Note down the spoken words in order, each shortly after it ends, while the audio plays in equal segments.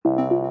Hi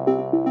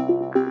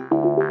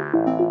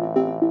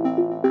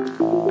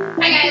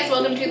guys,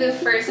 welcome to the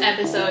first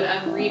episode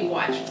of Read,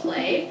 Watch,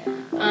 Play.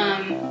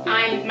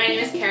 My name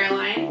is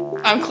Caroline.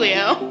 I'm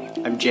Cleo.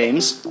 I'm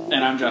James.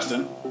 And I'm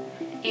Justin.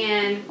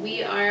 And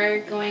we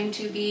are going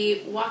to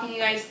be walking you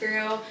guys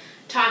through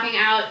talking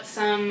out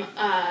some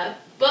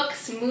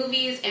books,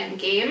 movies, and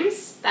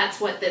games. That's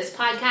what this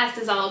podcast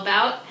is all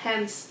about,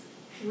 hence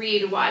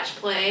Read, Watch,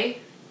 Play,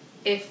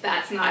 if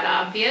that's not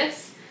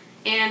obvious.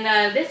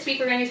 And this week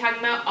we're going to be talking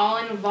about All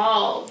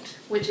Involved,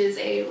 which is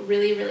a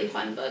really, really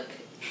fun book.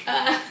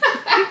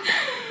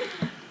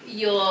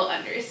 You'll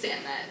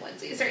understand that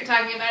once we start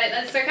talking about it.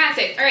 That's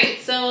sarcastic.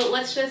 Alright, so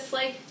let's just,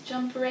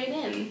 jump right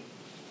in.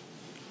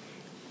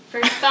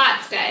 First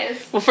thoughts,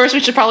 guys. Well, first we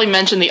should probably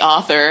mention the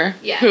author,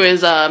 Yeah. who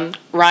is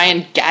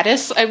Ryan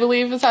Gaddis, I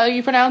believe is how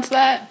you pronounce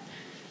that.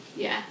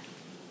 Yeah.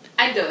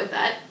 I'd go with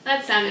that.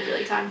 That sounded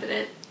really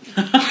confident.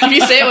 If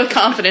you say it with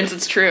confidence,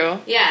 it's true.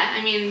 Yeah,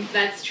 I mean,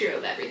 that's true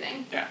of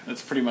everything. Yeah,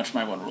 that's pretty much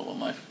my one rule in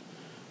life.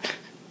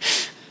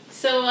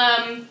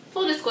 So,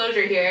 full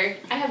disclosure here,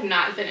 I have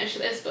not finished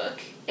this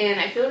book, and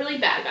I feel really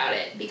bad about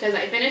it, because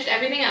I finished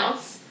everything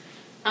else,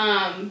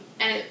 and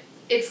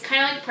it's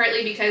kind of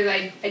partly because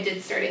I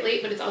did start it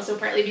late, but it's also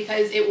partly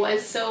because it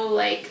was so,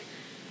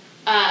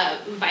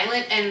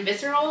 violent and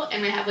visceral,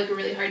 and I have, a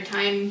really hard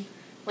time,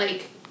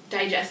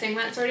 digesting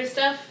that sort of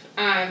stuff.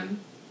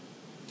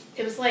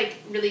 It was,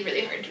 really,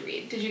 really hard to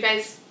read. Did you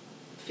guys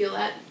feel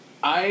that?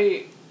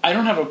 I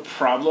don't have a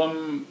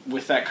problem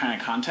with that kind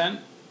of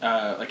content,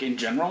 in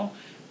general,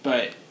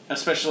 but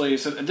especially,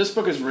 so this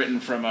book is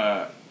written from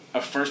a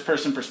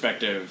first-person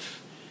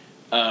perspective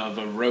of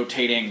a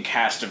rotating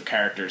cast of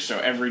characters, so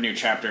every new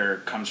chapter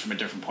comes from a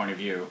different point of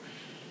view,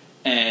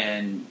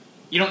 and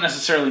you don't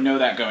necessarily know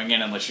that going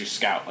in unless you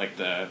scout,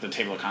 the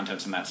table of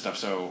contents and that stuff,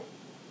 so,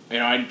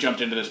 I jumped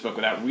into this book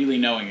without really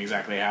knowing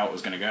exactly how it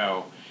was going to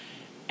go,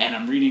 and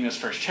I'm reading this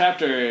first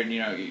chapter, and,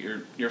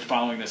 you're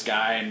following this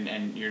guy,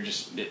 and you're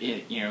just,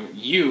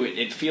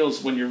 it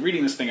feels, when you're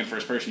reading this thing in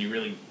first person, you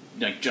really,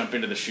 jump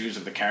into the shoes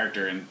of the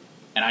character, and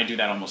I do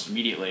that almost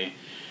immediately.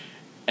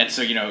 And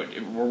so,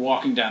 we're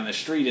walking down the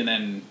street, and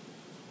then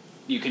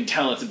you can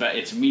tell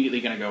it's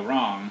immediately going to go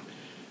wrong,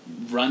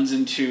 runs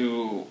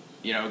into,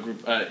 a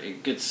group,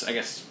 it gets, I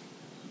guess,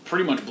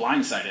 pretty much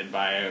blindsided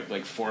by,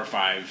 4 or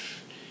 5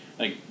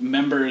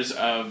 members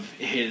of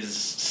his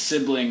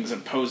siblings'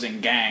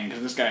 opposing gang,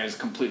 because this guy is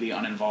completely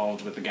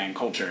uninvolved with the gang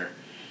culture.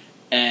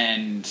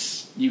 And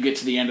you get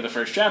to the end of the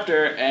first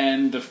chapter,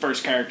 and the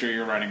first character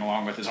you're riding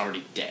along with is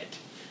already dead.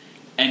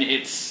 And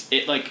it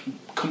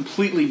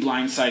completely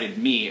blindsided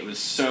me. It was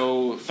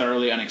so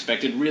thoroughly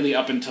unexpected, really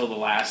up until the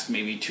last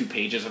maybe 2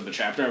 pages of the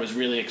chapter. I was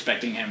really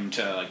expecting him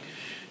to,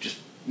 just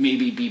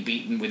maybe be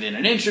beaten within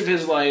an inch of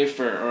his life,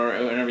 or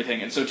and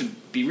everything. And so to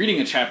be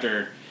reading a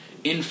chapter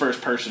in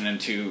first person and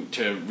to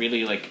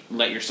really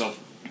let yourself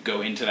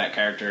go into that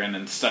character, and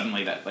then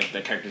suddenly that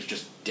the character's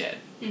just dead.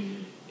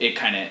 Mm-hmm. It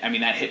kind of,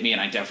 that hit me, and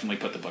I definitely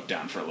put the book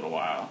down for a little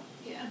while.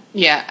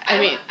 Yeah,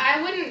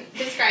 I wouldn't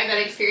describe that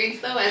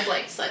experience though as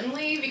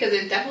suddenly, because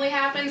it definitely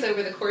happens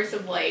over the course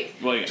of 20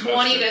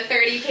 to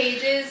 30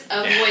 pages,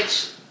 of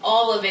which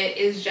all of it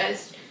is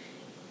just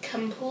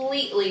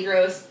completely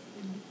gross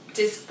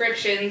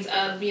descriptions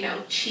of,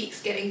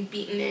 cheeks getting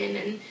beaten in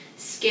and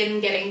skin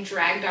getting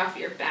dragged off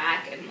your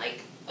back, and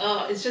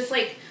it's just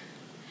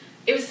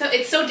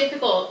it's so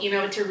difficult,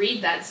 to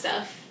read that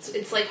stuff.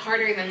 It's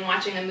harder than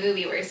watching a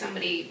movie where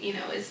somebody,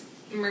 is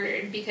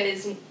murdered,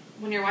 because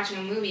when you're watching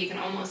a movie you can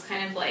almost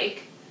kind of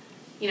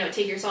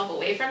take yourself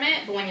away from it,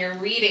 but when you're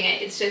reading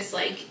it, it's just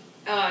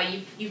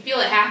you feel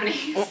it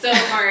happening so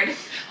hard.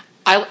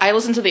 I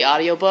listen to the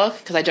audiobook,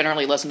 because I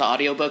generally listen to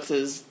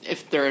audiobooks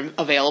if they're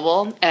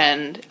available,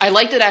 and I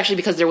liked it actually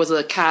because there was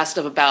a cast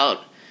of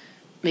about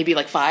maybe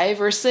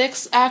 5 or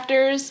 6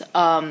 actors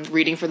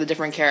reading for the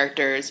different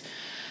characters.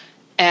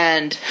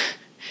 And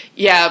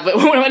yeah, but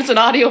when it's an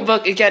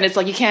audiobook, again, it's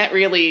you can't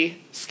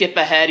really skip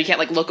ahead. You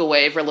can't look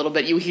away for a little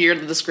bit. You hear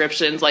the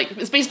descriptions.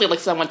 It's basically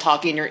someone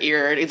talking in your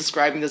ear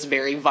describing this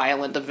very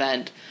violent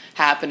event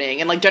happening.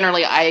 And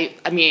generally, I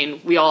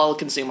mean, we all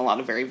consume a lot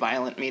of very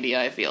violent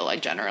media, I feel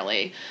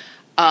generally.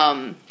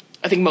 I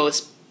think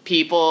most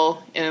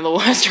people in the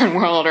Western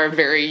world are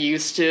very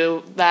used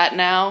to that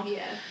now.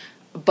 Yeah.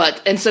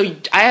 And so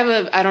I have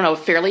a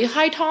fairly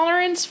high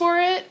tolerance for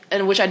it,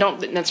 and which I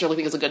don't necessarily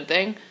think is a good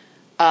thing.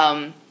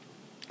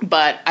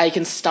 But I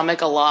can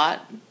stomach a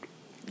lot,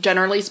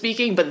 generally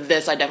speaking, but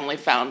this I definitely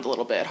found a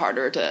little bit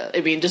harder to,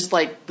 just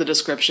the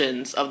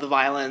descriptions of the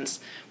violence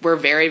were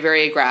very,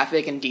 very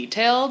graphic and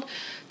detailed,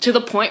 to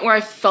the point where I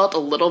felt a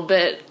little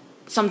bit,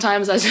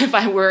 sometimes as if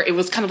it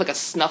was kind of a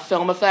snuff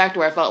film effect,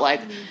 where I felt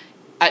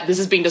this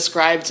is being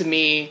described to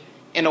me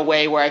in a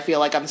way where I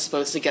feel I'm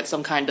supposed to get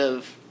some kind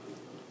of,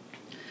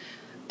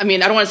 I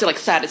don't want to say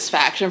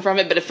satisfaction from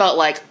it, but it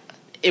felt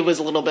it was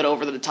a little bit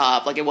over the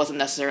top, it wasn't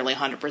necessarily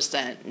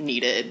 100%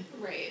 needed.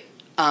 Right.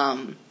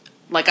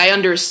 I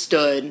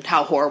understood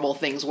how horrible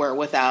things were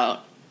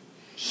without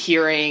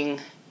hearing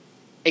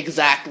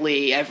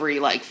exactly every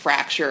like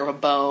fracture of a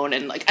bone,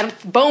 and like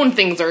bone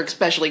things are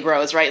especially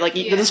gross, right? Like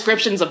the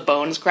descriptions of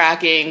bones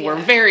cracking were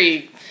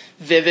very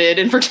vivid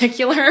in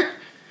particular.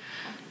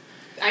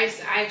 I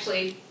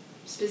actually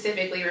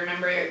specifically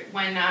remember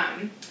when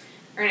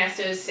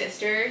Ernesto's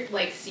sister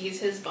like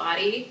sees his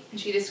body and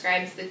she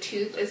describes the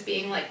tooth as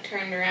being like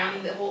turned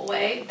around the whole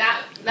way.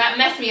 That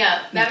messed me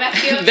up. That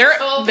messed me up.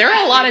 There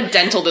are a lot of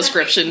dental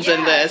descriptions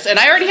in this, and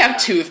I already have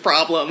tooth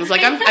problems.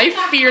 Like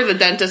I fear the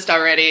dentist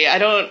already. I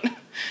don't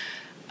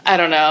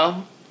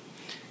know.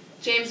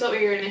 James, what were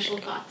your initial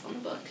thoughts on the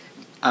book?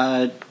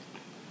 I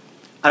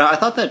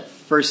thought that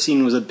first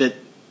scene was a bit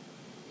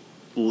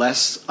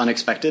less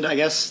unexpected, I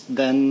guess,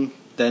 than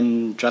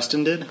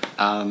Justin did.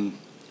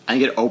 I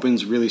think it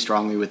opens really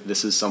strongly with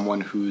this is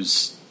someone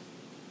who's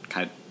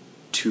kind of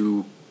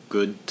too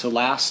good to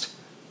last.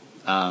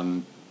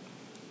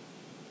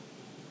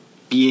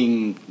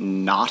 Being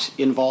not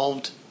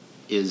involved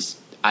is,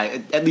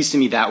 at least to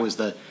me,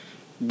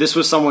 this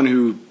was someone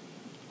who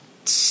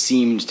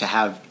seemed to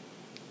have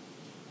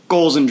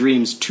goals and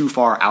dreams too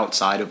far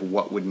outside of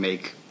what would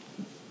make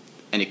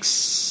an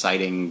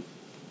exciting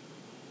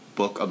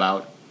book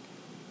about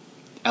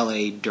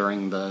LA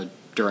during the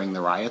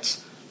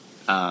riots.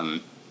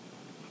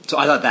 So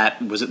I thought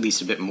that was at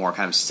least a bit more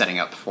kind of setting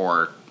up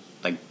for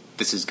like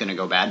this is going to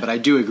go bad. But I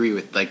do agree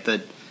with like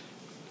the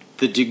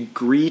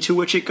degree to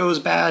which it goes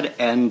bad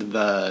and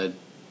the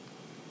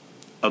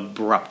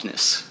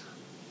abruptness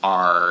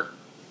are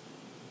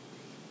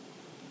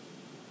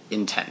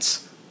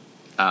intense.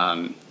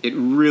 It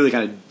really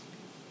kind of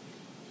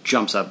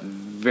jumps up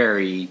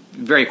very,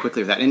 very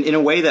quickly with that, in a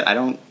way that I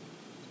don't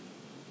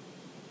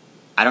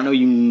know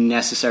you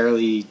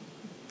necessarily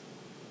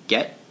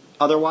get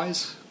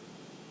otherwise.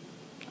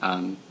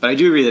 But I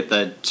do agree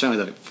that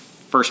certainly the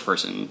first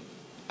person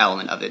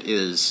element of it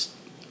is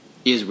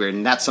weird,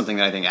 and that's something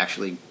that I think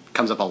actually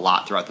comes up a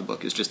lot throughout the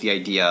book, is just the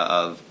idea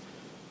of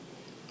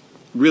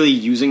really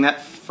using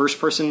that first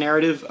person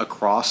narrative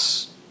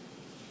across,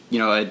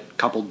 a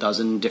couple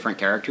dozen different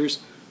characters,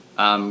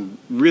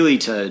 really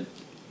to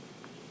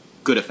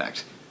good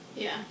effect.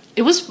 Yeah.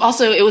 It was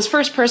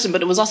first person,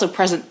 but it was also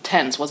present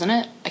tense, wasn't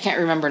it? I can't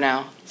remember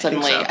now.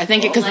 Suddenly, I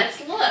think because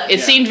it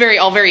seemed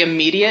very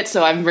immediate,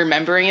 so I'm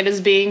remembering it as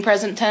being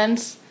present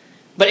tense.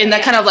 But in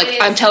that kind of like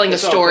I'm telling a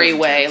story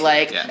way,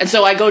 like, and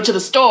so I go to the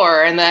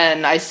store and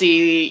then I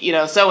see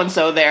so and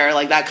so there,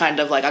 like that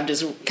kind of like I'm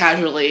just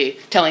casually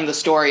telling the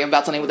story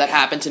about something that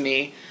happened to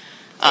me.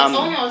 It's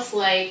almost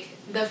like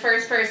the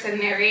first person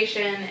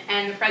narration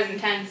and the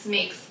present tense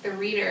makes the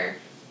reader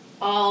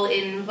all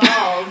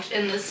involved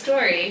in the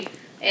story.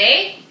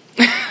 Eh?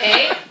 See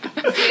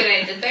what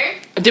I did there?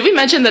 Did we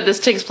mention that this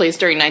takes place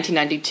during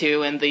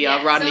 1992 and the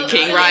Rodney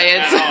King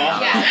riots?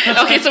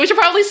 Okay, so we should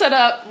probably set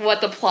up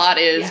what the plot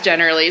is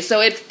generally. So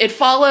it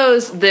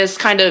follows this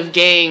kind of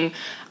gang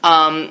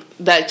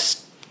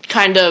that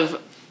kind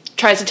of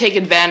tries to take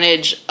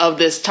advantage of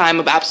this time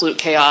of absolute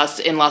chaos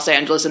in Los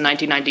Angeles in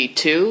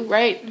 1992,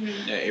 right?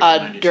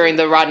 Mm-hmm. During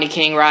the Rodney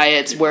King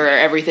riots, where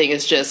everything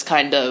is just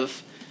kind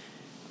of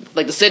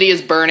like the city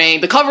is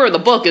burning. The cover of the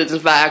book is, in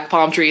fact,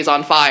 palm trees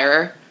on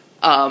fire.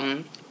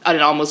 An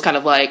almost kind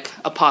of like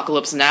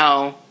Apocalypse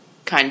Now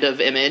kind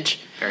of image.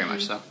 Very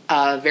much so.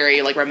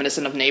 Very like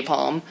reminiscent of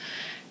Napalm.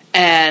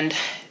 And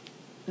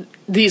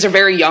these are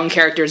very young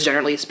characters,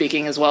 generally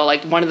speaking, as well.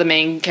 Like one of the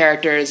main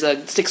characters, a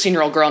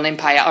 16-year-old girl named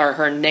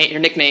her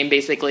nickname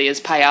basically is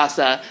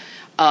Payasa.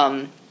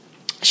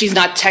 She's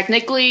not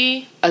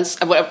technically,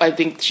 what I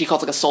think she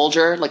calls like a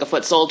soldier, like a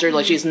foot soldier. Mm-hmm.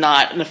 Like she's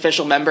not an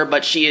official member,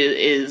 but she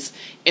is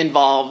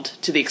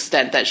involved to the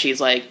extent that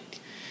she's like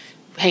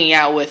hanging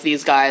out with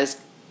these guys,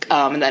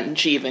 and then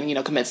she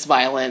even commits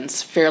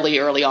violence fairly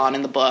early on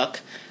in the book.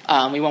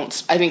 We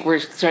won't. I think we're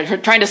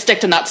trying to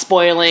stick to not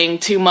spoiling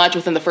too much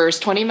within the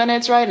first 20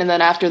 minutes, right? And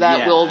then after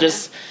that, we'll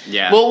just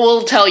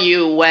we'll tell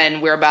you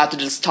when we're about to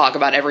just talk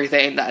about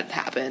everything that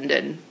happened.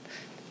 And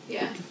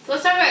so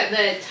let's talk about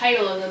the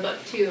title of the book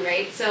too,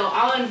 right? So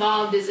all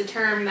involved is a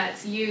term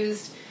that's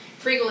used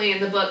frequently in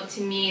the book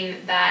to mean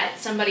that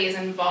somebody is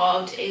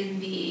involved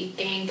in the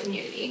gang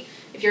community.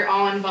 If you're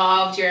all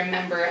involved, you're a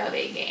member of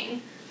a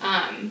gang.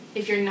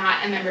 If you're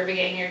not a member of a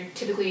gang, you're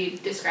typically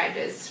described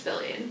as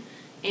civilian.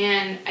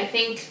 And I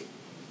think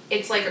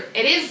it's like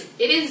it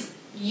is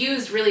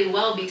used really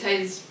well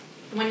because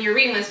when you're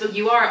reading this book,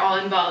 you are all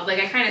involved. Like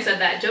I kind of said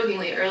that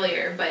jokingly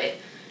earlier, but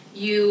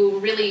you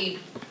really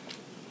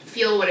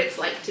feel what it's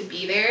like to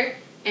be there.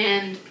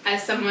 And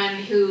as someone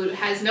who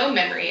has no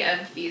memory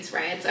of these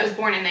riots, I was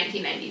born in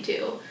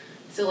 1992,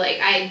 so like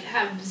I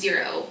have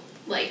zero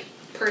like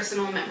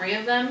personal memory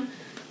of them.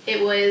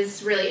 It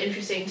was really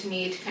interesting to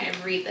me to kind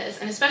of read this,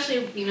 and especially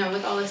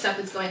with all the stuff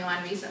that's going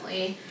on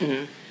recently,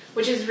 mm-hmm.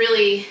 which is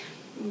really,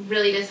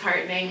 really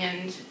disheartening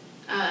and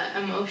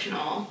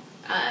emotional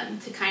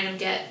to kind of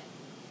get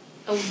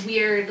a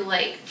weird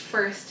like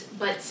first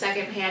but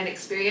second-hand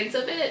experience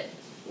of it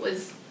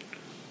was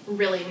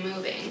really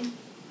moving.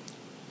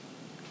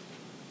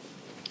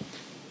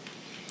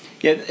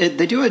 Yeah,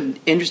 they do an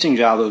interesting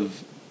job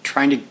of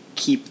trying to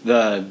keep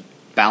the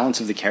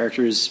balance of the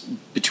characters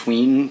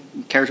between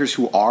characters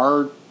who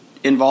are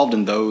involved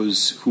and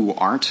those who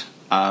aren't.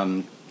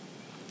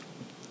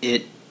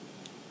 It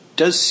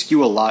does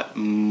skew a lot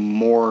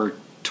more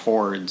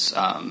towards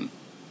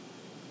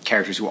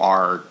characters who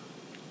are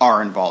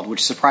involved,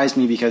 which surprised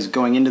me because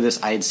going into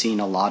this, I had seen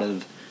a lot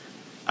of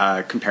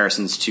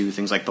comparisons to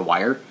things like The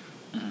Wire.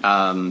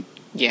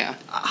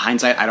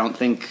 Hindsight, I don't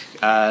think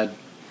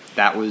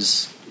that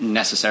was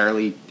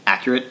necessarily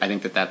accurate. I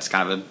think that that's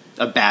kind of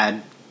a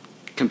bad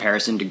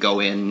comparison to go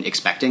in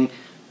expecting,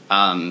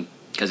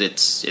 because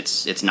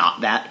it's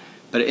not that.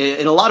 But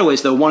in a lot of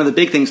ways, though, one of the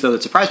big things though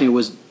that surprised me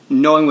was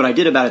knowing what I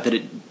did about it, that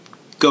it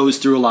goes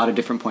through a lot of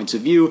different points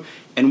of view.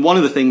 And one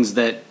of the things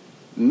that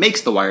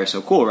makes The Wire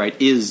so cool, right,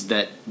 is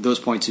that those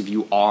points of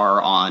view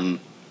are on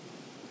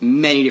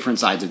many different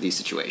sides of these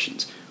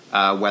situations.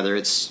 Whether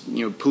it's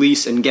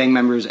police and gang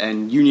members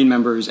and union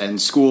members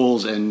and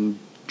schools and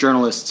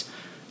journalists,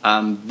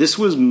 this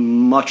was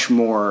much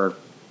more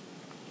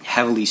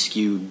heavily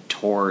skewed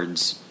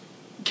towards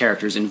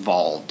characters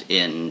involved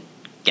in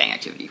gang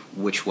activity,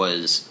 which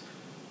was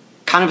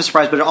kind of a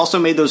surprise, but it also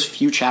made those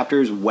few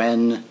chapters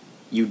when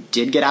you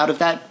did get out of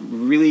that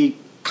really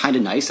kind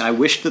of nice, and I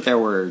wish that there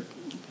were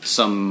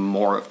some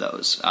more of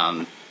those.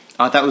 I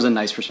thought that was a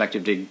nice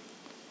perspective to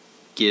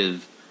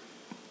give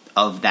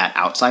of that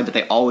outside, but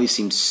they always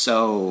seemed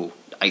so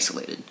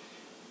isolated.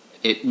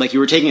 It like you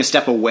were taking a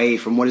step away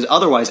from what is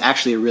otherwise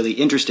actually a really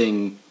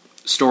interesting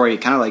story,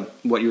 kind of like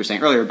what you were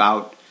saying earlier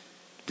about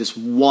this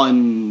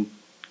one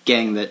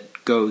gang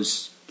that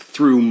goes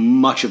through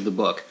much of the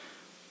book,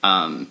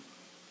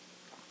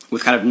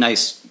 with kind of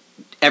nice,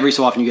 every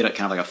so often you get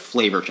kind of like a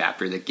flavor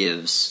chapter that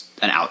gives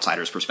an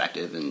outsider's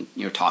perspective, and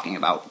talking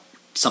about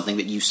something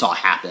that you saw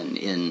happen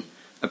in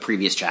a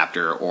previous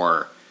chapter,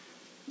 or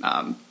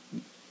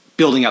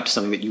building up to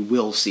something that you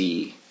will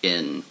see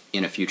in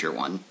a future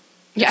one.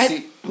 Yeah,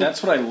 see,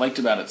 that's what I liked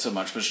about it so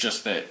much, was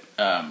just that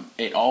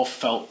it all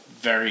felt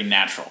very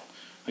natural.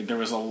 Like there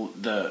was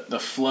the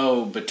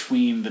flow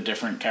between the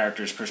different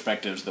characters'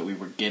 perspectives that we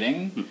were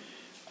getting,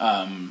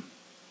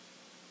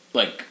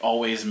 like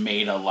always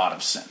made a lot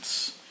of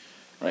sense,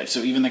 right?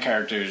 So even the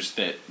characters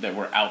that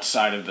were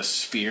outside of the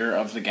sphere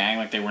of the gang,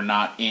 like they were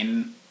not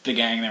in the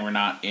gang, they were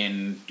not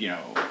in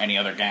any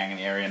other gang in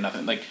the area,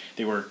 nothing. Like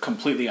they were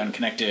completely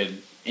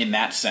unconnected in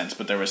that sense,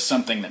 but there was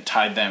something that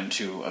tied them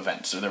to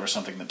events, or there was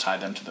something that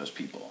tied them to those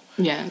people.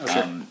 Yeah.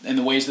 And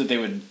the ways that they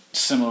would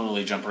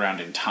similarly jump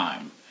around in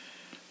time,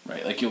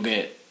 right? Like you'll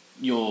get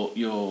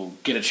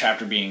a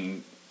chapter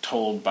being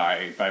told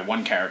by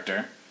one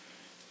character,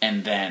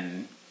 and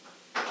then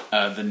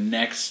the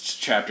next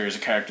chapter is a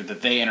character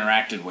that they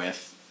interacted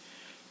with,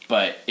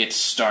 but it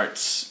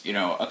starts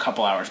a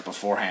couple hours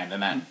beforehand,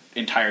 and that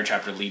entire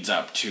chapter leads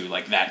up to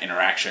like that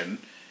interaction,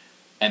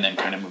 and then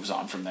kind of moves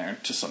on from there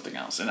to something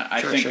else. And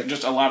I think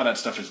just a lot of that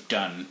stuff is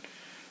done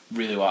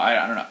really well.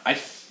 I don't know.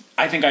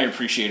 I think I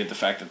appreciated the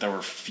fact that there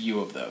were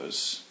few of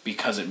those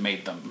because it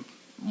made them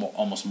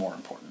almost more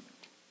important.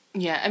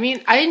 Yeah, I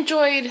mean, I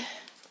enjoyed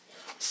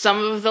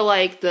some of the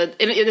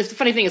the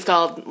funny thing is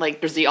called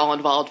there's the all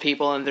involved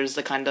people, and there's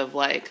the kind of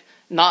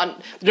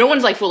no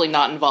one's fully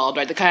not involved,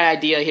 right? The kind of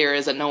idea here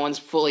is that no one's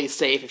fully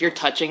safe. If you're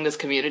touching this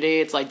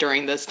community, it's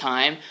during this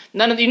time,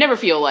 you never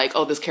feel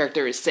oh, this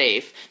character is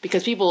safe,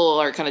 because people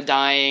are kind of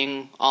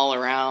dying all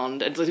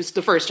around. And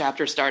the first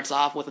chapter starts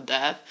off with a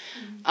death.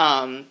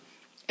 Mm-hmm.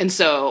 And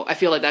so I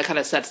feel like that kind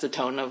of sets the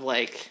tone of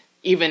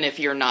even if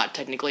you're not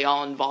technically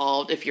all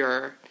involved, if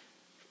you're,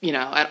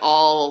 at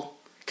all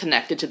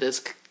connected to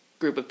this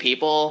group of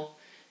people,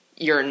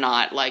 you're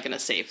not in a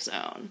safe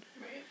zone.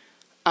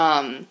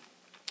 Right.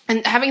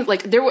 And having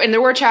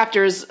there were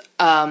chapters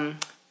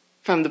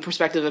from the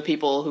perspective of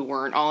people who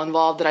weren't all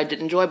involved that I did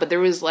enjoy, but there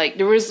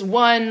was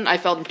one I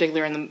felt in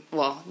particular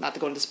not to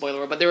go into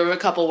spoiler, but there were a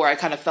couple where I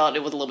kind of felt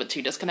it was a little bit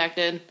too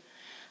disconnected,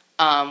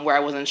 where I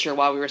wasn't sure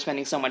why we were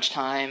spending so much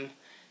time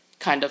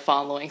kind of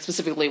following,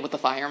 specifically with the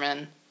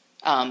fireman,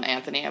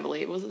 Anthony, I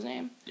believe was his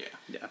name.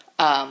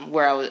 Yeah.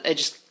 Where I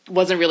just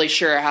wasn't really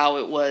sure how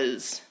it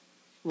was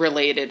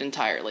related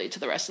entirely to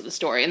the rest of the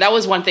story. And that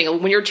was one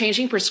thing. When you're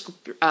changing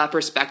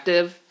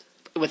perspective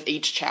with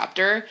each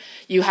chapter,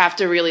 you have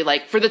to really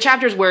for the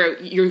chapters where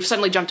you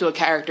suddenly jump to a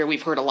character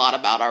we've heard a lot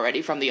about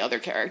already from the other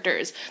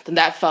characters, then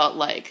that felt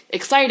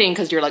exciting,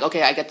 because you're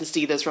okay, I get to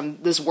see this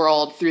from this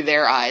world through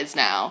their eyes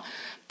now.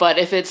 But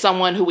if it's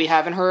someone who we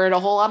haven't heard a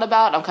whole lot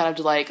about, I'm kind of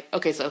just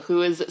okay, so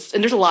who is this?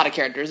 And there's a lot of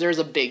characters. There's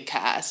a big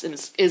cast, and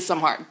it is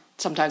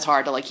sometimes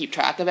hard to keep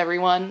track of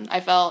everyone,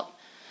 I felt.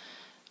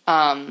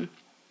 You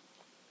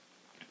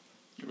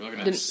were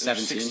looking at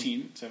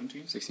 17?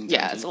 16,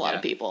 yeah, it's a lot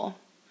of people.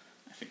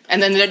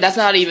 And then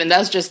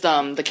that's just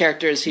the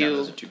characters who... No,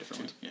 those are two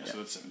different ones. Yeah, so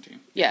that's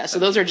 17. Yeah, so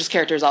those are just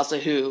characters also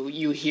who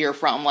you hear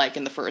from,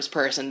 in the first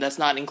person. That's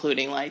not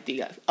including,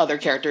 the other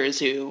characters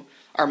who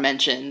are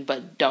mentioned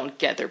but don't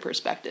get their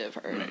perspective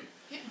heard. Right.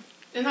 Yeah.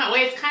 In that way,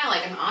 it's kind of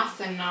like an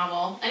Austen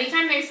novel.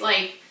 Anytime there's,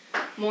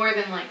 more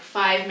than,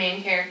 5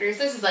 main characters,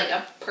 this is,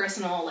 a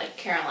personal,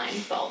 Caroline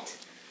felt.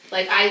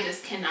 like, I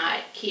just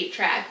cannot keep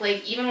track.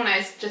 Like, even when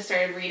I just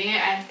started reading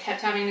it, I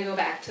kept having to go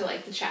back to,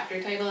 like, the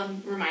chapter title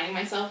and reminding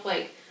myself,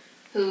 like,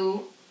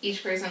 who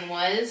each person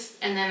was.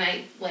 And then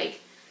I, like,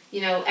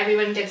 you know,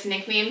 everyone gets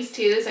nicknames,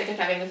 too, so I kept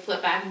having to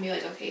flip back and be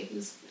like, okay,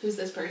 who's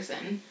this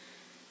person?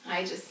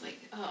 I just, like,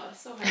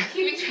 it's so hard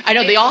keeping track. I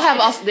know, they all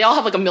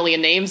have, like, a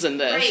million names in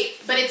this. Right,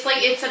 but it's, like,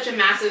 it's such a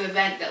massive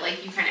event that,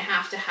 like, you kind of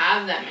have to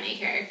have that many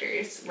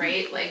characters,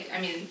 right? Like, I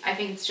mean, I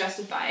think it's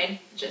justified,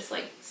 just,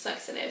 like,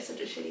 sucks that I have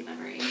such a shitty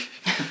memory.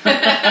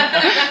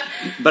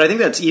 But I think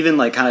that's even,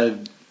 like, kind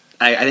of,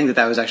 I think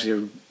that was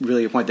actually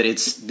really a point, that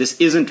this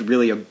isn't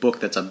really a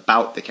book that's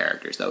about the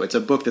characters, though. It's a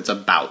book that's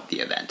about the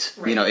event.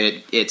 Right. You know,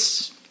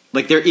 it's,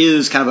 like, there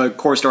is kind of a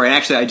core story, and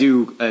actually I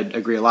do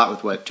agree a lot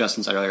with what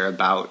Justin said earlier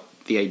about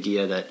the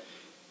idea that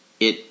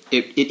it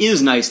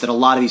is nice that a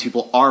lot of these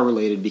people are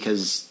related,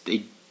 because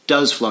it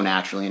does flow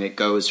naturally, and it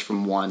goes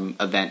from one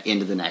event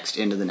into the next,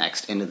 into the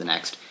next, into the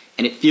next,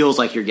 and it feels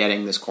like you're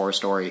getting this core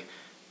story.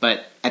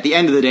 But at the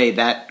end of the day,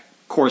 that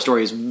core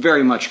story is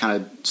very much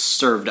kind of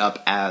served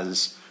up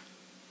as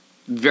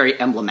very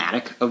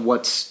emblematic of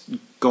what's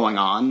going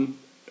on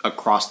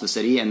across the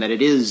city, and that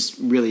it is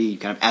really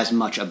kind of as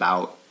much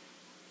about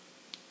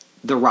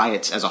the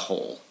riots as a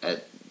whole,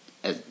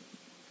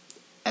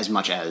 as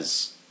much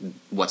as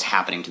what's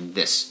happening to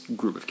this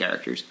group of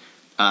characters.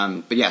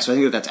 But yeah, so I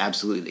think that that's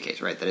absolutely the case,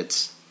 right?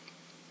 That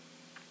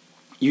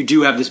you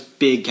do have this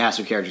big cast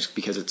of characters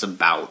because it's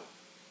about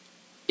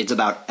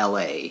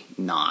LA,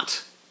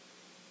 not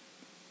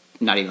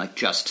even like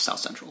just South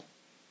Central.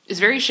 It's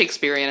very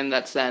Shakespearean in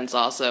that sense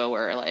also,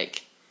 where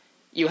like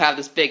you have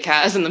this big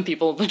cast and then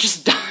people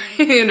just die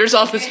and there's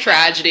all this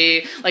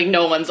tragedy. Like,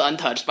 no one's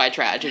untouched by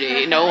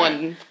tragedy. No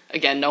one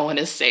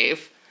is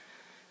safe.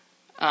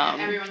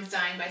 Everyone's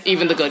dying by someone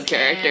even the good hand.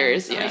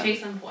 characters. Somebody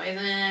takes some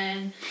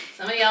poison.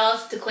 Somebody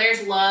else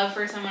declares love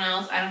for someone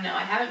else. I don't know.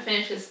 I haven't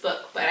finished this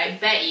book, but I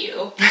bet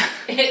you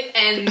it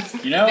ends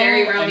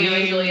very Romeo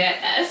and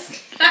Juliet-esque.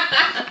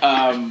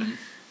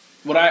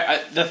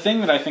 The thing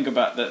that I think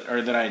about that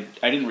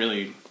I didn't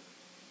really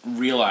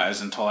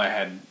realize until I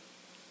had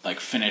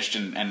like finished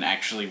and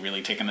actually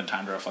really taken the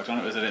time to reflect on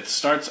it was that it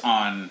starts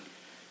on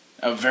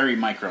a very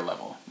micro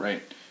level,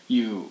 right?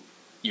 You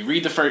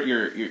read the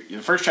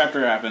first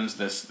chapter happens.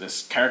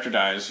 This character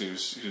dies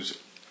who's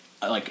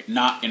like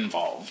not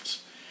involved,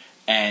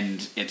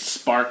 and it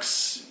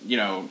sparks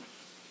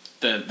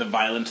the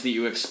violence that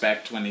you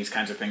expect when these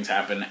kinds of things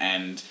happen,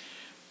 and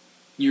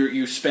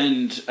you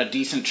spend a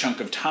decent chunk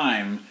of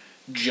time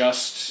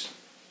just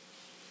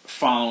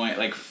following.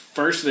 Like,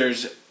 first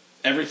there's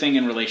everything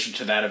in relation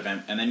to that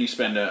event, and then you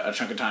spend a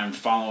chunk of time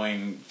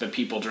following the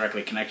people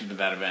directly connected to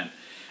that event,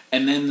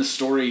 and then the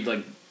story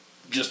like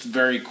just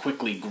very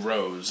quickly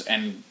grows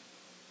and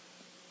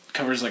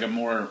covers like a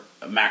more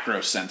macro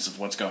sense of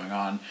what's going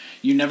on.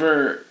 You're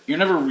never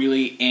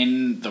really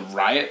in the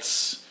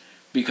riots,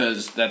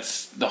 because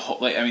that's the whole.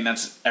 Like, I mean,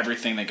 that's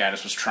everything that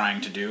Gaddis was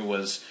trying to do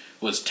was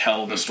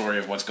tell the story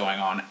of what's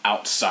going on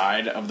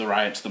outside of the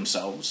riots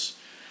themselves.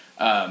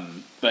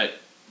 But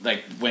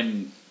like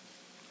when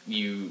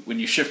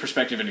you shift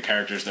perspective into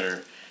characters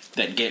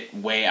that get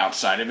way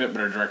outside of it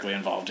but are directly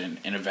involved in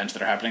events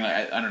that are happening,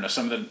 like I don't know,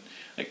 some of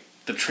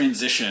the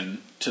transition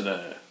to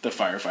the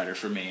firefighter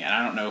for me, and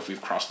I don't know if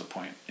we've crossed the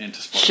point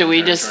into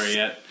spoiler territory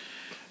yet.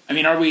 I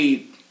mean, are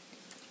we?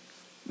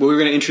 Well, we're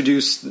going to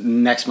introduce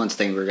next month's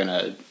thing. We're going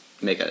to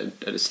make a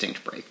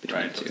distinct break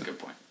between the two. That's a good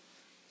point.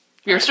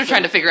 We're still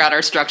trying to figure out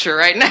our structure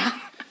right now.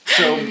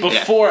 So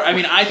before, I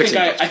mean, I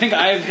think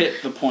I've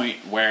hit the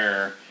point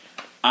where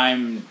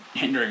I'm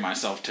hindering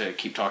myself to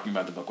keep talking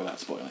about the book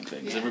without spoiling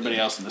things. Is everybody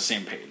else on the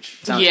same page?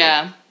 Sounds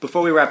good.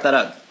 Before we wrap that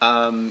up,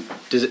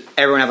 does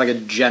everyone have like a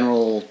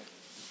general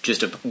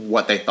gist of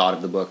what they thought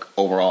of the book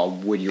overall?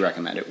 Would you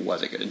recommend it?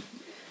 Was it good?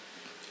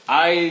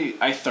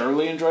 I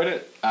thoroughly enjoyed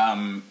it.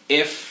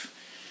 If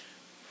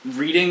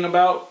reading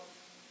about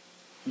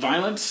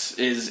violence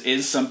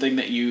is something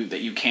that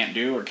you can't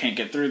do or can't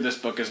get through, this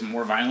book is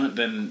more violent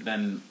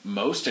than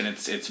most, and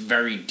it's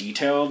very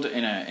detailed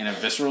in a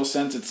visceral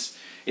sense.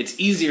 It's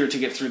easier to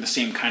get through the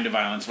same kind of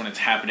violence when it's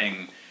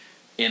happening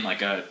in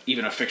like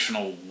even a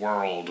fictional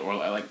world, or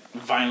like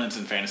violence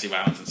and fantasy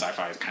violence and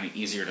sci-fi is kind of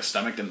easier to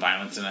stomach than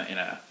violence in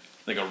a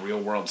like a real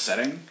world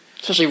setting,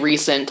 especially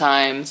recent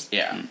times.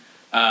 Yeah.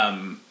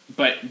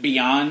 But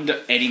beyond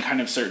any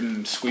kind of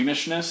certain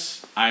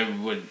squeamishness, I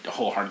would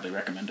wholeheartedly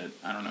recommend it.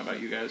 I don't know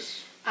about you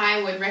guys.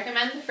 I would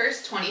recommend the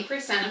first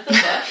 20% of the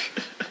book.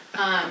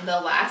 The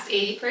last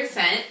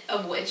 80%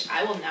 of which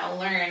I will now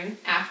learn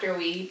after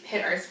we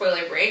hit our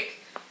spoiler break.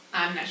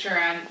 I'm not sure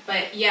on,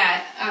 but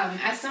yeah,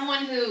 as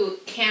someone who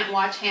can't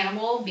watch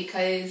Hannibal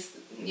because,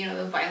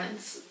 the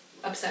violence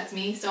upsets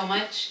me so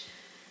much,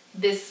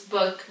 this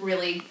book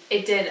really,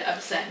 it did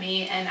upset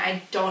me, and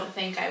I don't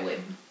think I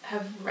would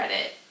have read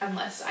it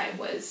unless I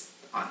was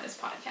on this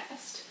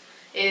podcast.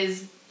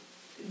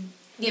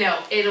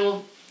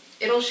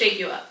 It'll shake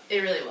you up.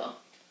 It really will.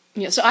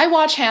 Yeah, so I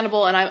watch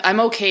Hannibal, and I'm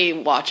okay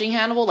watching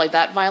Hannibal. Like,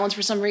 that violence,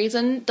 for some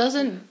reason,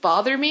 doesn't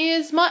bother me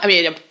as much. I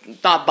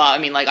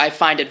mean, like, I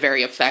find it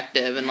very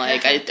effective, and,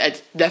 like,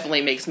 it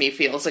definitely makes me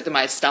feel sick to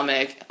my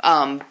stomach.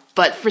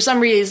 But for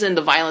some reason,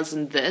 the violence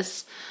in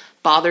this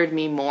bothered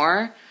me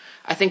more.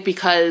 I think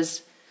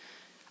because,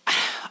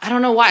 I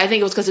don't know why. I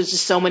think it was because there's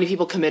just so many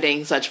people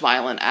committing such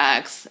violent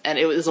acts, and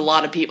it was a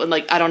lot of people.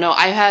 Like, I don't know.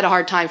 I had a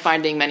hard time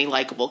finding many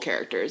likable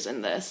characters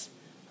in this.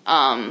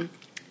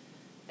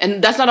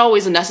 And that's not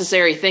always a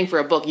necessary thing for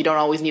a book. You don't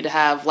always need to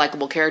have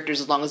likable characters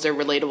as long as they're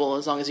relatable,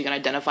 as long as you can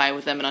identify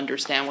with them and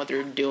understand what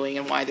they're doing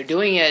and why they're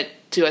doing it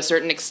to a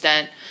certain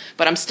extent.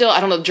 But I'm still, I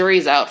don't know, the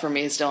jury's out for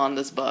me still on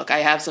this book. I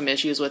have some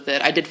issues with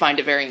it. I did find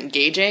it very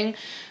engaging,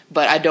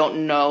 but I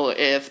don't know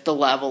if the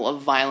level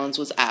of violence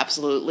was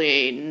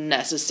absolutely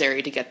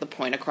necessary to get the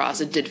point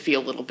across. It did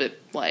feel a little bit,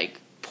 like,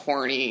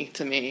 porny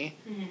to me.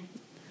 Mm-hmm.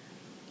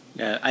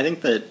 Yeah, I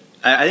think that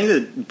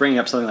bringing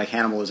up something like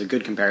Hannibal is a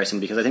good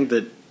comparison, because I think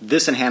that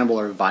this and Hannibal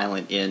are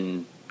violent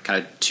in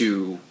kind of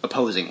two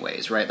opposing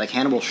ways, right? Like,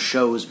 Hannibal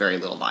shows very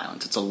little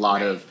violence. It's a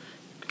lot of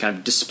kind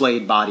of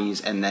displayed bodies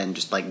and then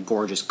just, like,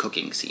 gorgeous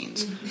cooking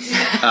scenes.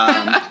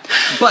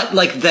 But,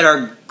 like, that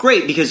are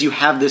great because you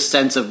have this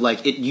sense of,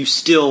 like, you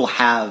still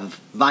have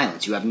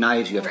violence. You have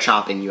knives, you have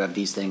chopping, you have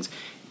these things.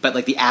 But,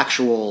 like, the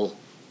actual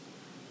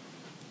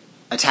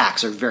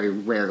attacks are very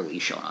rarely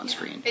shown on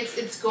screen.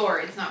 It's gore,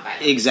 it's not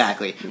violence.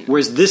 Exactly.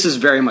 Whereas this is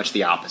very much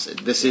the opposite.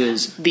 This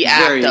is the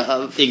act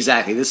of.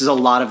 Exactly. This is a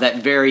lot of that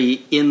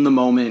very in the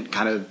moment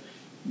kind of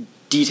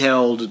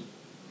detailed,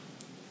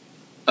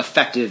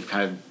 effective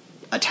kind of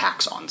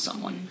attacks on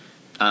someone.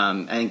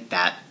 I think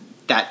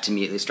that to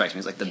me at least strikes me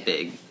as like the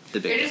big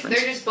difference.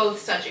 They're just both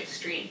such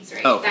extremes,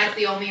 right? Oh, that's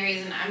the only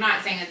reason. I'm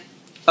not saying that.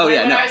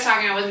 When I was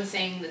talking, I wasn't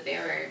saying that they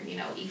were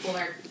equal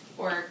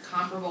or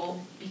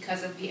comparable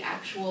because of the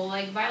actual,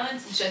 like,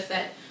 violence. It's just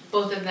that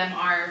both of them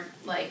are,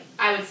 like,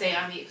 I would say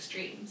on the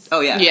extremes.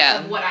 Oh,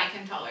 yeah. Of what I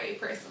can tolerate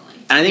personally.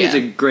 And I think it's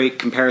a great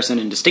comparison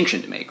and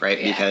distinction to make, right?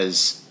 Yeah.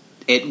 Because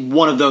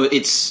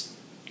it's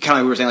kind of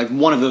like we were saying, like,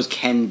 one of those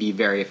can be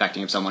very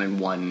affecting of someone and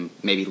one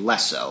maybe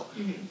less so.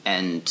 Mm-hmm.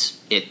 And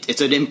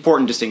it's an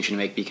important distinction to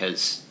make,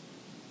 because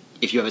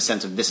if you have a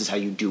sense of this is how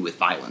you do with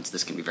violence,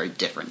 this can be very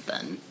different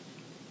than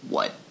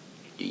what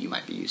you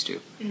might be used to.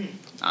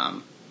 Mm-hmm.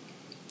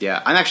 Yeah,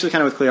 I'm actually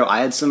kind of with Cleo. I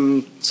had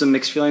some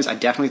mixed feelings. I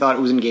definitely thought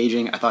it was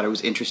engaging. I thought it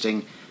was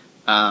interesting.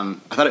 I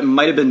thought it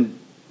might have been...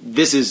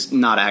 This is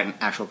not an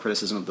actual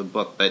criticism of the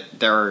book, but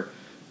there are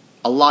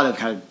a lot of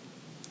kind of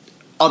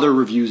other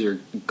reviews are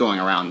going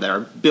around that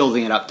are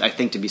building it up, I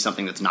think, to be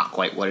something that's not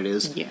quite what it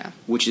is. Yeah.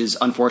 Which is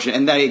unfortunate.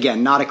 And that,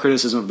 again, not a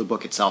criticism of the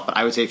book itself, but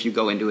I would say if you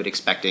go into it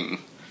expecting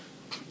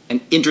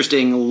an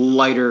interesting,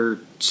 lighter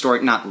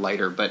story... Not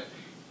lighter, but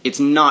it's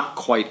not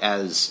quite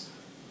as...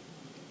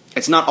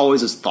 It's not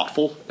always as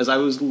thoughtful as I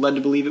was led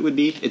to believe it would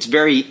be. It's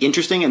very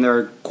interesting, and there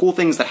are cool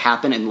things that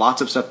happen and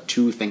lots of stuff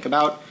to think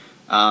about.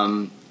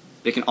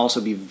 It can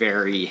also be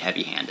very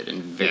heavy-handed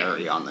and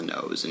very on the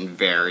nose and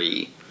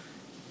very...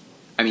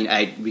 I mean,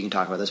 we can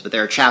talk about this, but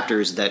there are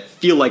chapters that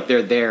feel like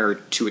they're there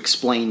to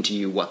explain to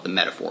you what the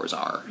metaphors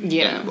are in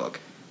the book.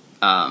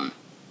 And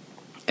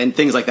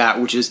things like that,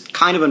 which is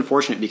kind of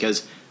unfortunate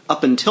because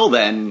up until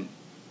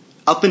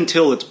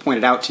it's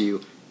pointed out to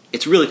you,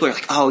 it's really clear,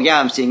 like, oh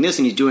yeah, I'm seeing this,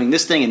 and he's doing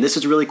this thing, and this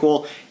is really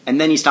cool.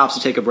 And then he stops to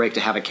take a break to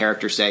have a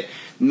character say,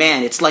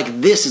 man, it's like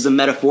this is a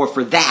metaphor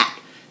for that.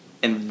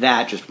 And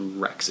that just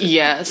wrecks it.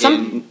 Yeah.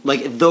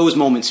 Those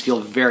moments feel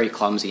very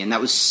clumsy, and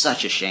that was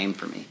such a shame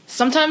for me.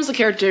 Sometimes the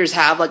characters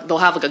they'll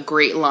have a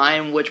great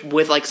line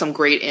with like some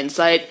great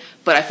insight,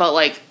 but I felt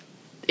like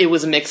it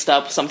was mixed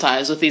up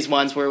sometimes with these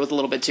ones where it was a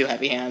little bit too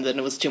heavy-handed, and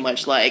it was too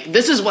much like,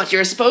 this is what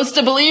you're supposed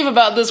to believe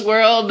about this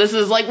world, this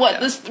is like what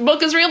this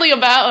book is really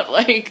about,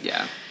 like...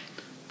 Yeah.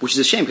 Which is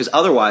a shame, because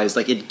otherwise,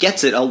 like, it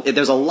gets it.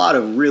 There's a lot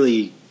of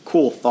really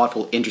cool,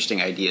 thoughtful,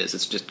 interesting ideas.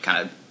 It's just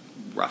kind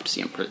of rough to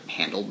see them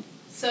handled.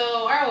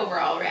 So our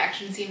overall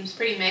reaction seems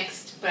pretty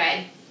mixed, but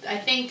I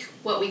think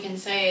what we can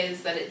say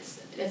is that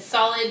it's a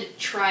solid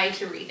try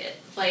to read it.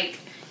 Like,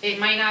 it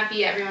might not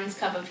be everyone's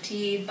cup of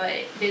tea, but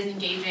it is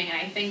engaging,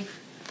 and I think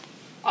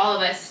all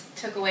of us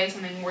took away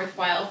something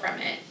worthwhile from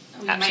it.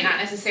 We might not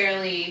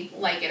necessarily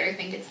like it or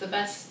think it's the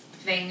best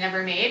thing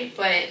ever made,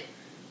 but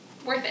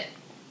worth it.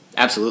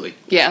 Absolutely.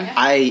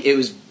 Yeah. It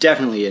was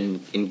definitely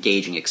an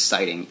engaging,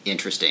 exciting,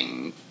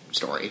 interesting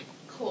story.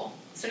 Cool.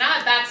 So now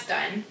that that's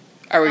done...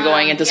 Are we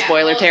going into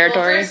spoiler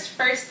territory? Well,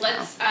 first,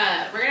 let's...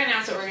 we're going to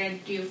announce what we're going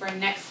to do for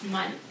next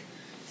month.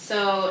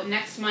 So,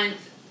 next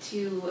month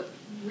to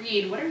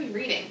read... What are we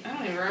reading? I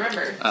don't even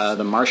remember.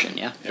 The Martian,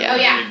 yeah. Oh,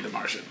 yeah. Reading The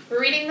Martian.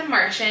 We're reading The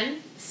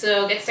Martian.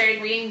 So, get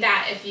started reading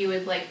that if you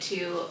would like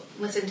to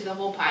listen to the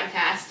whole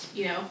podcast,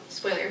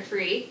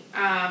 spoiler-free.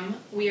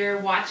 We are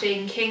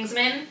watching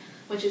Kingsman,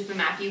 which is the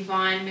Matthew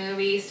Vaughn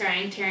movie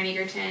starring Taron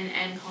Egerton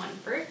and Colin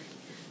Firth.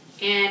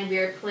 And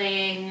we're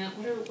playing...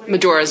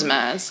 Majora's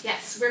Mask.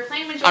 Yes, we're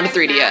playing Majora's on the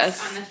 3DS.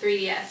 Mask on the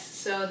 3DS,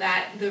 so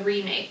that the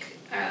remake,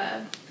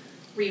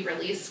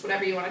 re-release,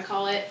 whatever you want to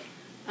call it.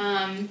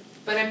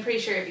 but I'm pretty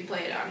sure if you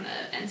play it on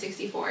the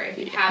N64, if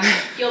you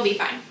haven't, you'll be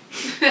fine.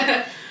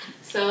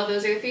 So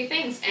those are the 3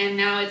 things. And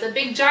now it's a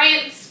big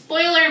giant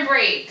spoiler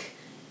break.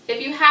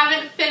 If you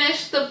haven't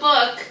finished the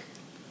book,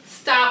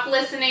 stop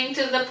listening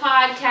to the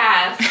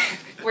podcast.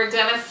 We're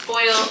gonna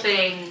spoil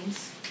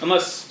things.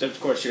 Unless, of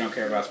course, you don't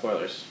care about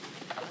spoilers.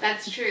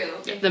 That's true.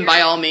 Then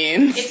by all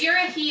means. If you're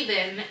a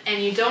heathen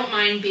and you don't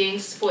mind being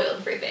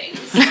spoiled for things,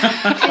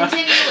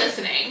 continue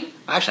listening.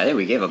 Actually, I think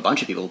we gave a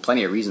bunch of people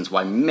plenty of reasons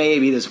why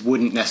maybe this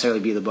wouldn't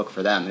necessarily be the book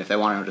for them if they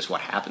want to know just what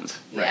happens.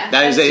 Yeah,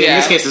 that is, in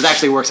this case, this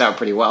actually works out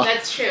pretty well.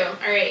 That's true.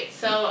 All right,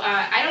 so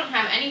I don't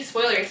have any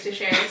spoilers to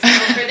share. So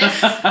for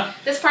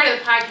this part of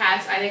the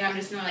podcast, I think I'm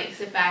just gonna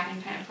sit back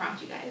and kind of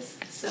prompt you guys.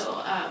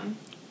 So.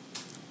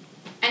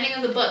 Ending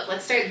of the book.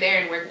 Let's start there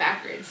and work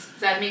backwards.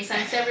 Does that make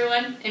sense to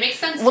everyone? It makes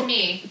sense to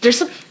me. There's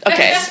some...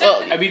 Okay.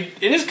 Well, I mean,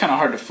 it is kind of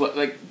hard to flip.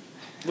 Like,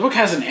 the book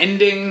has an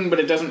ending, but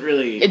it doesn't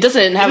really... It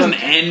doesn't have an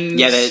end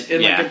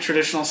in a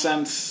traditional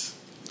sense.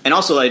 And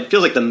also, it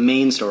feels like the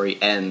main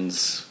story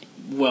ends...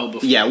 Well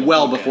before. Yeah,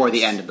 well before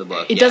the end of the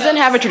book. It doesn't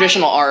have a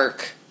traditional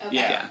arc. Okay.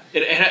 Yeah.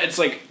 It's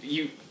like,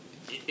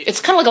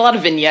 it's kind of like a lot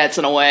of vignettes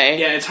in a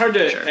way. Yeah, it's hard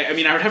to... Sure. I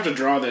mean, I would have to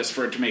draw this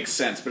for it to make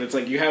sense, but it's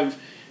like you have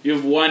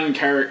one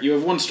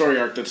story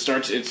arc that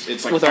starts.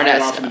 It's like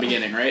fired off in the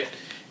beginning, right?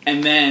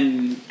 And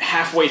then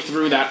halfway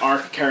through that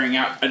arc carrying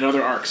out,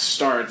 another arc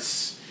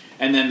starts,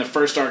 and then the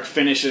first arc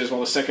finishes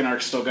while the second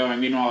arc's still going.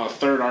 Meanwhile, the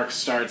third arc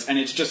starts, and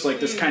it's just like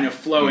this kind of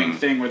flowing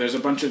thing where there's a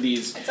bunch of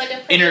these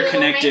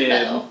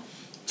interconnected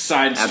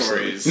side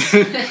stories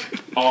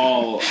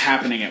all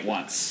happening at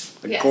once.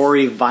 A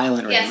gory,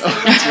 violent rainbow.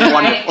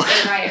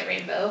 Yes, Riot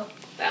Rainbow.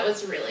 That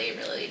was really,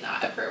 really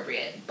not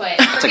appropriate. But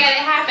forget it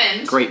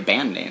happened. Great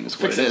band name is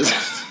what it is.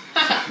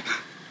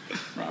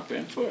 Rock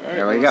Band 4. All right,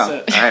 there we go.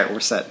 Set. All right,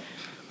 we're set.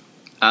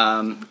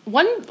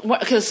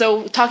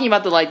 So talking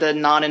about the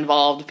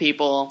non-involved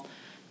people,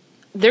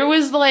 there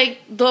was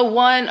the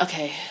one.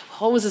 Okay,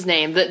 what was his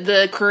name?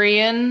 The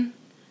Korean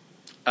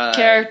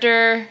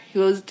character who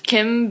was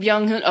Kim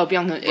Byung-hun. Oh,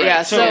 Byung-hun.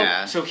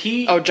 Right. So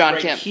he. Oh, John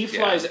Kim. He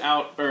flies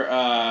out,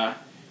 or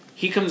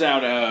he comes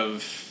out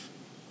of.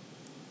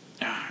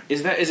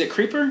 Is it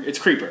Creeper? It's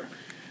Creeper.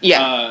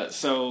 Yeah.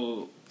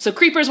 So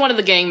Creeper's one of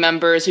the gang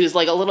members who's a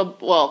little,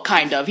 well,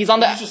 kind of. He's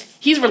on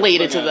he's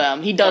related to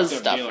them. He does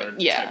stuff.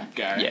 Yeah.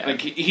 Guy. Yeah.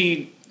 Like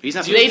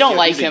they don't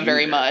like him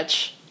very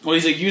much. Well,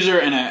 he's a user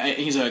and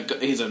he's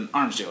an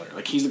arms dealer.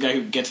 Like he's the guy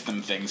who gets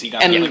them things. He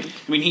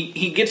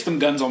gets them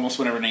guns almost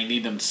whenever they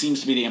need them. Seems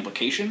to be the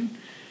implication.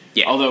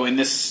 Yeah. Although in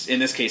this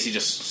case, he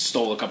just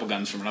stole a couple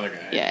guns from another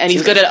guy. Yeah, and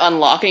he's good at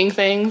unlocking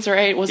things,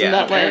 right? Wasn't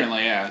that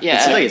apparently? Yeah.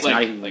 Yeah. It's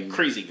like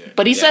crazy good.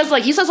 But he says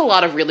a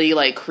lot of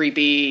really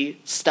creepy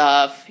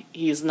stuff.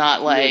 He's not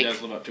He really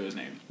does live up to his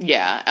name.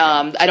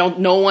 Yeah.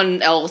 No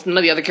one else. None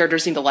of the other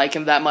characters seem to like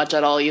him that much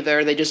at all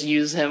either. They just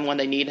use him when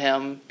they need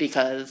him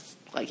because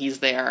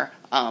he's there.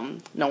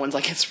 No one's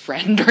his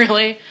friend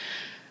really.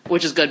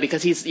 Which is good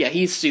because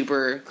he's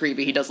super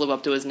creepy. He does live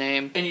up to his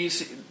name. And you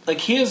see,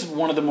 he is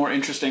one of the more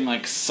interesting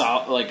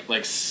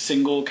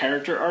single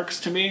character arcs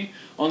to me,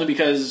 only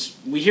because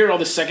we hear all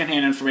this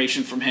secondhand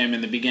information from him in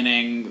the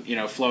beginning,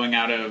 flowing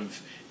out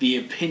of the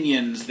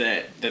opinions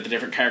that the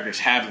different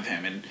characters have of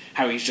him, and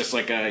how he's just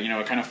a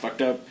kind of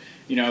fucked up,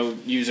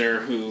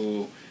 user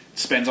who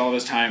spends all of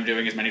his time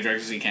doing as many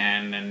drugs as he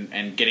can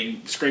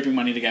and scraping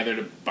money together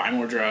to buy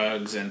more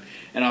drugs and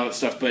all that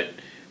stuff, but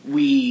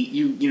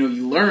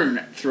you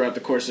learn throughout the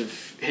course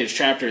of his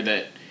chapter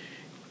that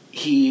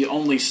he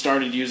only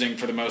started using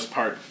for the most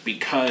part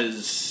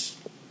because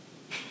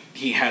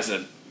he has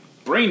a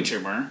brain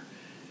tumor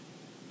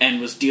and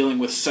was dealing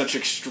with such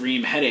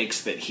extreme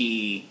headaches that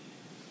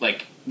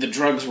the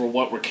drugs were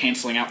what were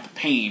canceling out the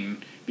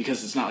pain,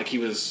 because it's not like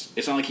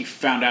he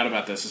found out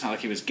about this. It's not like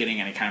he was getting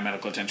any kind of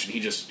medical attention.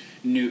 He just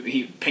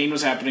knew pain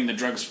was happening, the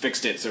drugs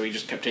fixed it, so he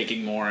just kept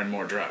taking more and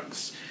more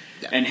drugs.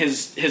 Yeah. And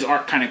his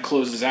arc kind of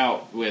closes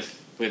out with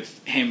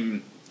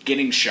him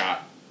getting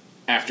shot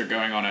after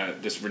going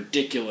on this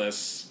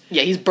ridiculous.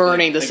 Yeah, he's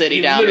burning the city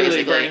down.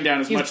 Basically, burning down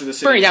much of the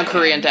city. Burning down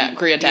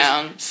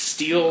Koreatown.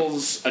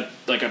 Steals a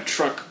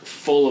truck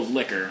full of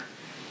liquor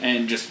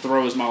and just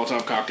throws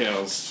Molotov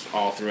cocktails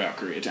all throughout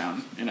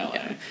Koreatown in LA.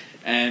 Yeah.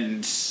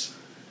 And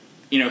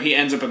he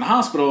ends up in the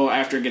hospital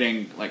after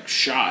getting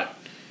shot.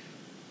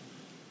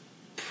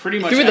 Pretty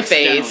much through the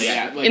face,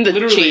 in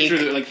the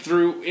cheek,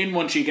 through in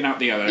one cheek and out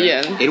the other.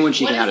 Yeah, in one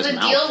cheek and out his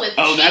mouth. Deal with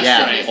that's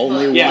right.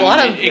 Only one.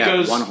 It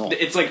goes. One hole.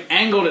 It's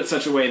angled at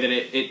such a way that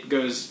it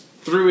goes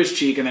through his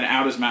cheek and then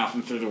out his mouth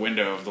and through the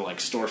window of the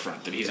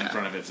storefront that he's in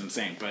front of. It's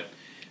insane, but.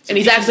 And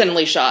he's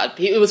accidentally shot.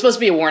 It was supposed to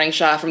be a warning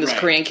shot from this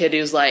Korean kid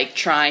who's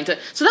trying to.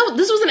 So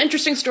this was an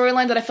interesting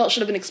storyline that I felt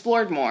should have been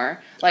explored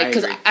more.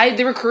 Because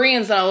they were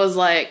Koreans, and I was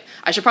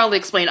I should probably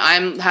explain.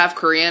 I'm half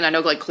Korean. I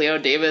know Cleo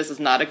Davis is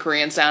not a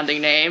Korean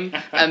sounding name.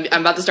 I'm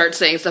about to start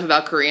saying stuff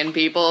about Korean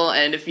people,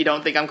 and if you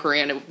don't think I'm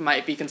Korean, it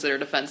might be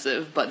considered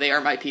offensive. But they are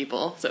my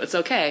people, so it's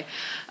okay.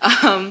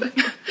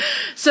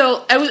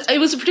 So it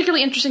was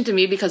particularly interesting to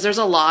me because there's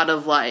a lot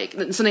of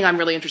something I'm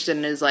really interested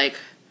in is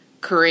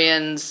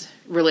Koreans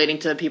relating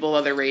to people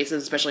of other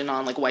races, especially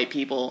white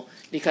people,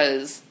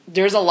 because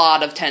there's a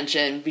lot of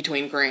tension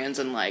between Koreans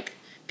and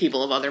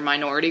people of other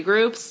minority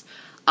groups,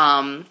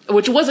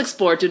 which was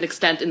explored to an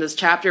extent in this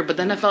chapter, but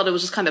then I felt it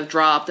was just kind of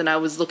dropped, and I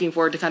was looking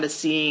forward to kind of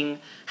seeing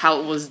how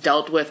it was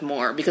dealt with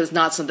more, because it's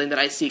not something that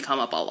I see come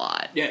up a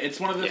lot. Yeah, it's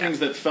one of the things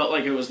that felt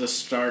like it was the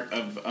start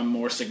of a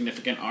more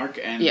significant arc,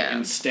 and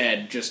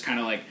instead just kind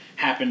of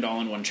happened all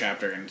in one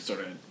chapter and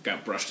sort of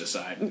got brushed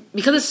aside.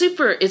 Because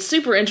it's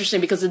super interesting,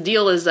 because the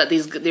deal is that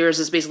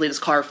there's basically this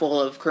car full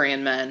of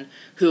Korean men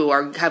who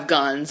have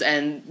guns,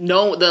 and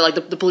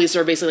the police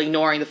are basically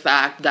ignoring the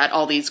fact that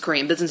all these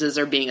Korean businesses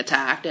are being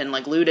attacked and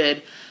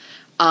looted.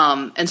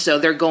 And so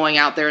they're going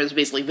out there as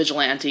basically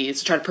vigilantes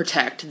to try to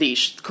protect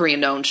these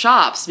Korean-owned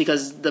shops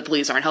because the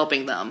police aren't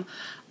helping them.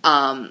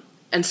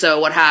 And so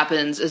what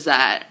happens is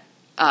that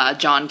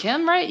John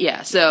Kim, right?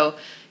 Yeah. So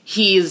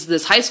he's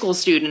this high school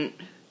student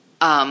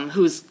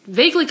who's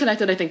vaguely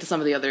connected, I think, to some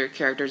of the other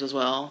characters as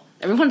well.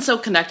 Everyone's so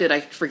connected, I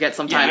forget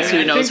sometimes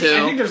who knows who.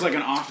 I think there's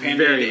an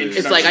offhanded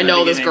it's I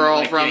know this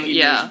girl from,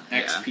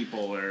 X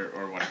people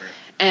or whatever.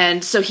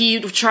 And so he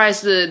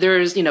tries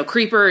to,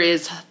 Creeper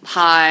is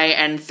high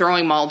and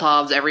throwing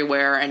Molotovs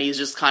everywhere, and he's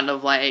just kind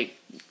of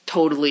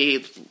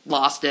totally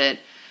lost it.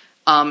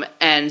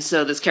 And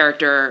so this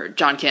character,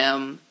 John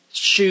Kim,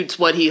 shoots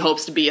what he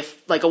hopes to be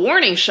a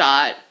warning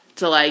shot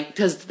to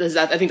because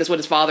I think that's what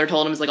his father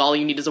told him, is all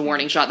you need is a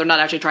warning shot. They're not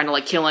actually trying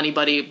to kill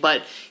anybody,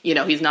 but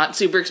he's not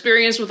super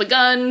experienced with a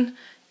gun,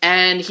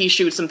 and he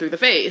shoots him through the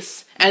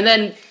face. And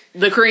then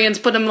the Koreans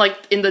put him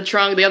in the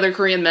trunk, the other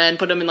Korean men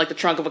put him in the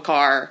trunk of a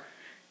car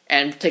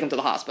and take him to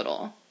the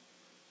hospital.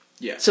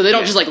 Yeah. So they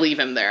don't just leave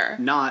him there.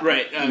 Not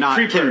right. Not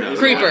Creeper.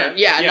 Creeper.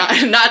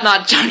 Yeah.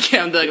 Not John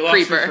Kim, the Creeper. Lost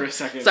me for a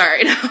second.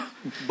 Sorry.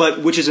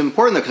 But which is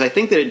important though, because I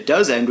think that it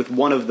does end with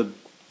one of the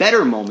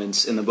better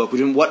moments in the book,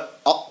 which is what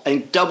I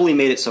think doubly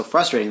made it so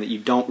frustrating that you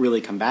don't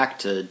really come back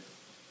to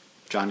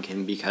John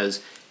Kim,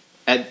 because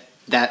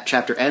that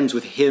chapter ends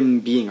with him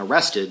being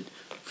arrested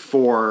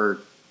for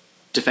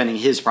defending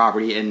his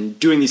property and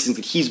doing these things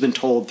that he's been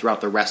told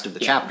throughout the rest of the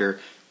chapter.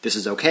 This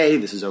is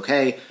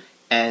okay,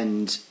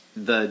 and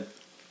the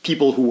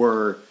people who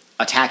were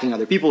attacking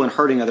other people and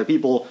hurting other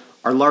people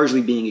are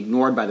largely being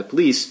ignored by the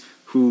police,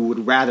 who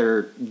would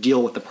rather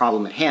deal with the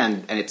problem at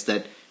hand, and it's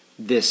that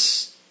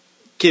this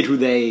kid who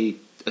they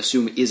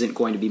assume isn't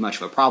going to be much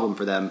of a problem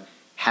for them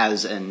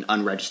has an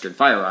unregistered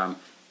firearm,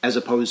 as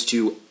opposed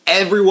to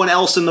everyone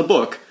else in the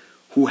book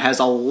who has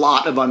a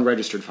lot of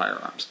unregistered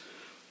firearms.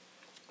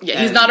 Yeah,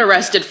 he's not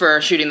arrested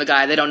for shooting the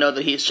guy. They don't know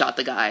that he's shot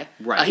the guy.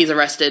 Right. He's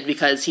arrested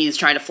because he's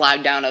trying to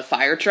flag down a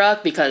fire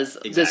truck because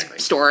this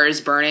store is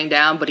burning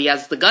down, but he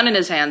has the gun in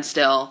his hand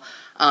still,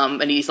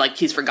 and he's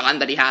forgotten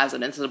that he has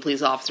it, and so the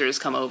police officers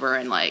come over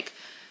and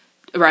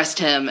arrest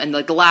him, and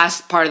the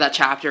last part of that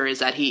chapter is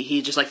that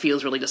he just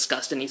feels really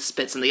disgusted, and he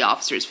spits in the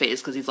officer's face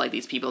because he's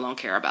these people don't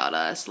care about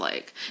us,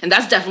 and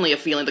that's definitely a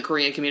feeling the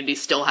Korean community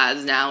still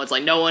has now. It's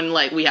no one,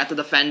 we have to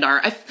defend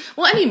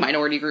any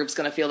minority group's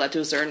gonna feel that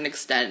to a certain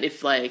extent.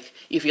 If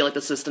you feel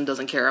the system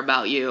doesn't care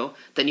about you,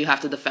 then you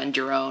have to defend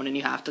your own, and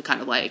you have to kind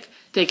of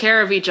take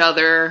care of each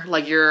other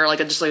you're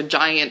just a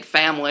giant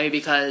family,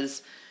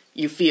 because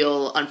you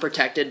feel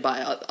unprotected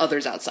by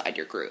others outside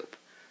your group.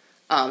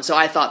 So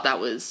I thought that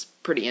was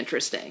pretty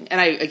interesting. And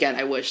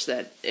I wish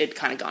that it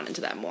kind of gone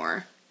into that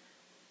more.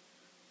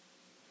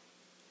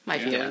 My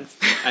feelings.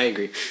 I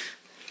agree.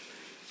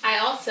 I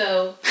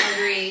also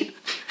agree,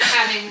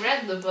 having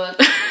read the book,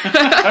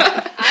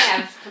 I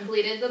have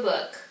completed the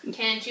book.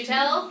 Can't you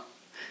tell?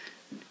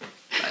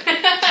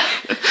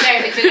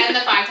 There, we should end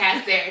the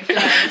podcast there.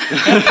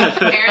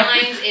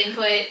 Caroline's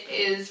input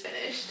is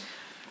finished.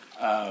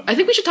 I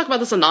think we should talk about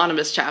this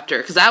anonymous chapter,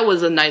 because that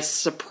was a nice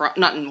surprise.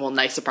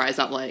 Nice surprise,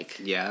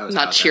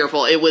 not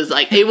cheerful. It was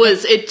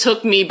it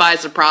took me by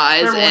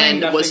surprise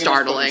and was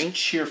startling. Was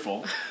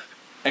cheerful,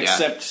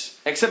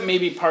 except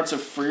maybe parts of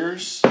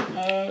Freer's.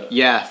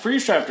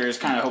 Freer's chapter is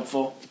kind of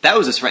hopeful. That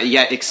was a surprise.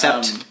 Yeah,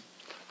 except,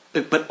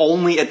 but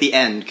only at the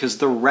end, because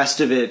the rest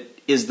of it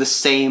is the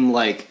same.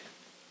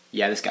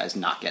 This guy's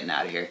not getting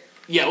out of here.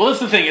 Yeah, well, that's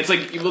the thing. It's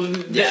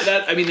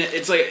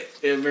it's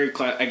a very,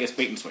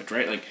 bait and switch,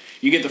 right?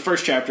 You get the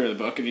first chapter of the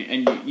book,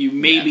 and you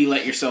maybe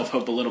let yourself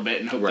hope a little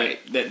bit and hope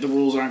that the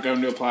rules aren't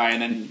going to apply,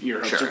 and then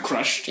your hopes are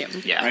crushed,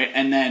 right?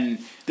 And then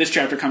this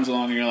chapter comes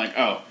along, and you're like,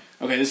 oh,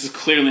 okay, this is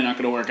clearly not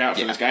going to work out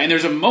for this guy. And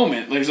there's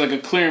a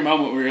clear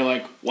moment where you're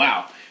like,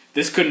 wow,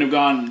 this couldn't have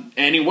gone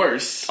any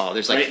worse. Oh,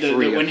 there's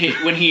three. When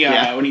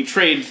he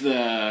trades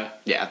the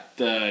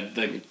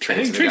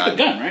trades the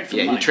gun, right? For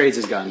he trades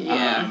his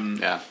gun.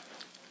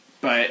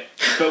 But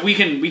we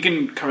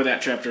can cover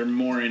that chapter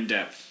more in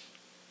depth.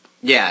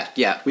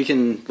 Yeah, we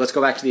can. Let's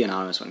go back to the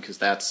anonymous one, because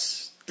that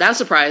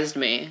surprised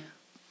me.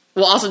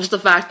 Well, also just the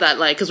fact that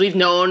because we've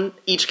known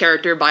each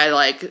character by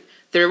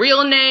their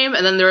real name,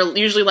 and then there are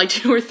usually like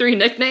 2 or 3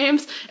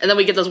 nicknames, and then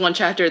we get this one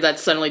chapter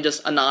that's suddenly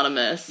just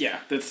anonymous. Yeah,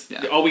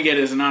 all we get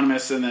is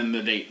anonymous, and then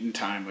the date and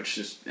time, which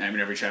is, I mean,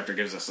 every chapter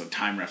gives us a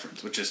time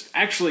reference, which is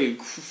actually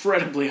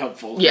incredibly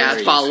helpful. Yeah,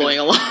 it's following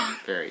along.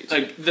 Very easy.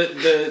 Like,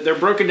 they're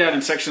broken down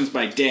in sections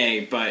by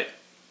day, but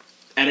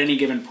at any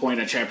given point,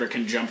 a chapter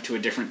can jump to a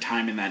different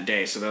time in that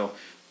day, so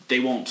they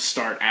won't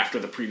start after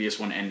the previous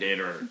one ended,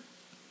 or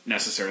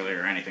necessarily,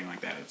 or anything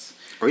like that.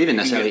 Or even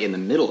necessarily in the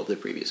middle of the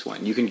previous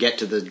one. You can get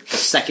to the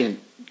second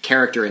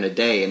character in a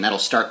day, and that'll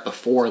start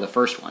before the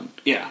first one.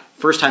 Yeah.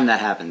 First time that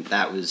happened,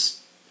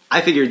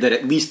 I figured that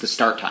at least the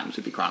start times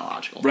would be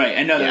chronological. Right,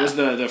 and no, that was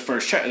the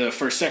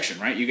first section,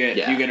 right? You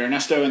get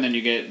Ernesto, and then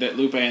you get that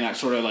Lupe, and that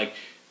sort of like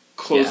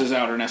closes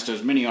out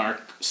Ernesto's mini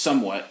arc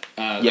somewhat.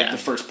 Like the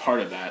first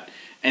part of that.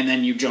 And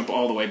then you jump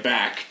all the way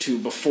back to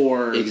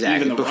before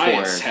even the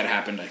riots had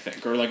happened, I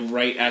think. Or, like,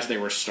 right as they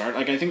were starting.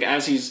 Like, I think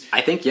as he's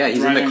he's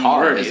in the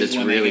car as it's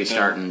really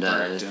starting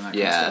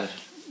to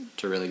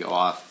really go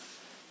off.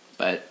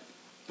 But,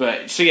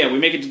 so yeah, we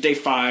make it to day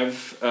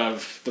 5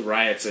 of the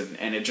riots,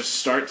 and it just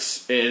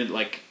starts in,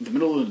 like, the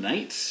middle of the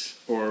night,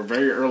 or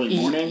very early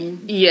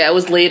morning. Yeah, it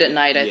was late at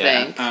night, I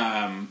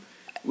think.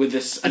 With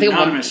this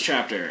anonymous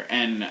chapter,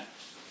 and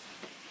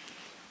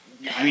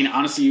I mean,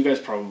 honestly, you guys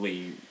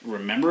probably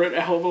remember it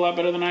a hell of a lot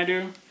better than I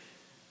do.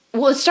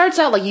 Well, it starts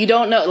out like you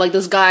don't know, like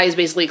this guy is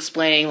basically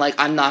explaining, like,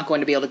 I'm not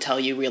going to be able to tell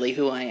you really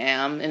who I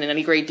am in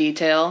any great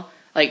detail.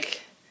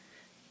 Like,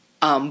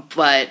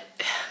 but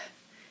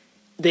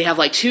they have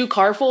like 2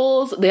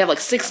 carfuls, they have like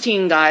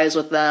 16 guys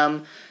with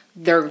them,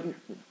 they're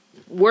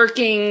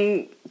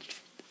working,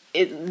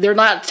 they're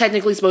not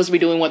technically supposed to be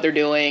doing what they're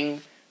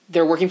doing.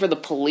 They're working for the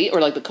police,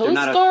 or like the Coast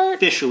Guard.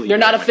 They're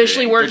not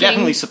officially working. They're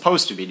definitely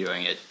supposed to be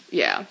doing it.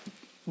 Yeah.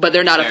 But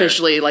they're not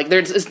officially, like,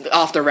 it's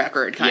off the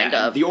record, kind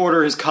of. The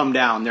order has come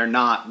down. They're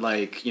not,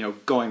 like,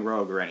 going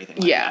rogue or anything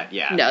like that.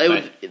 Yeah.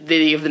 No,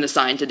 they've been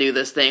assigned to do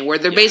this thing, where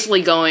they're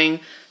basically going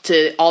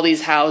to all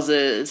these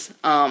houses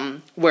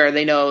where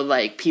they know,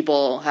 like,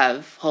 people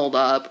have holed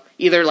up.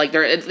 Either, like,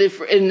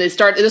 this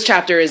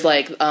chapter is,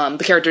 like, a lot of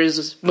the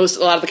characters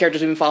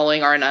we've been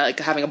following are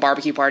having a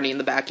barbecue party in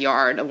the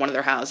backyard of one of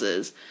their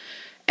houses.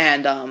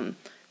 And,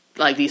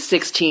 like, these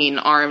 16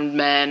 armed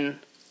men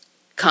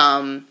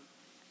come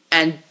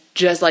and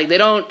just, like, they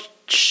don't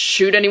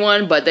shoot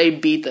anyone, but they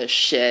beat the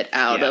shit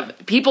out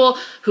of people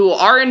who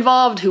are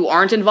involved, who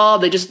aren't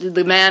involved.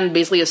 The man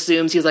basically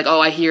assumes, he's like,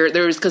 oh, I hear,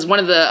 because one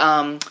of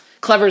the,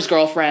 Clever's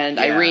girlfriend,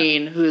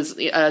 Irene, who's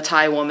a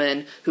Thai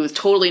woman, who is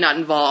totally not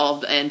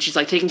involved, and she's,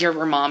 like, taking care of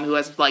her mom, who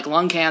has, like,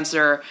 lung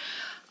cancer,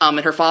 and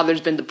her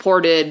father's been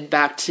deported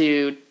back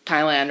to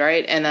Thailand,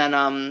 right? And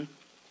then,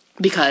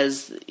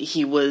 because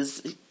he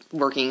was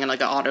working in,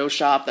 like, an auto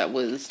shop that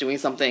was doing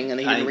something, and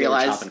he didn't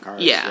realize.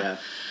 Cars,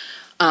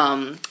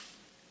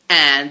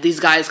 and these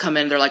guys come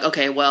in, they're like,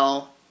 okay,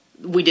 well,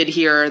 we did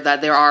hear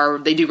that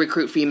they do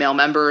recruit female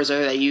members,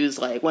 or they use,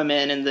 like,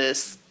 women in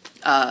this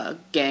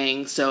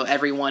gang, so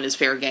everyone is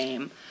fair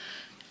game.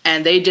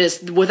 And they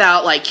just,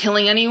 without, like,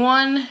 killing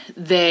anyone,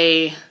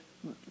 I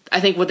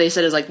think what they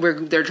said is, like,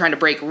 they're trying to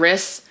break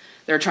wrists,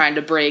 they're trying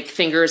to break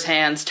fingers,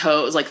 hands,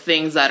 toes, like,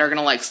 things that are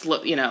gonna, like,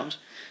 slip,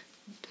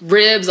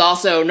 ribs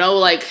also, no,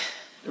 like...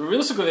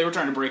 Realistically, they were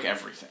trying to break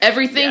everything.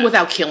 Everything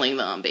without killing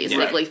them,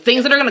 basically. Right.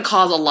 Things that are going to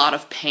cause a lot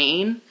of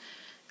pain.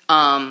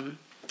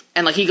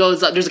 And, like, he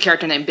goes, there's a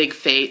character named Big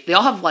Fate. They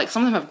all have, like,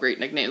 some of them have great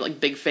nicknames, like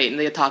Big Fate, and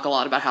they talk a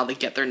lot about how they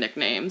get their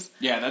nicknames.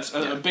 Yeah, that's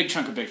a big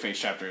chunk of Big Fate's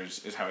chapters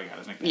is how he got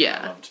his nickname.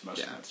 Yeah. I loved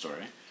most of that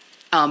story.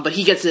 But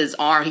he gets his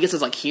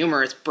like,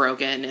 humerus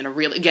broken in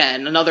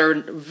another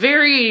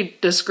very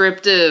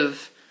description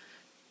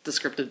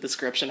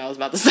I was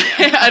about to say,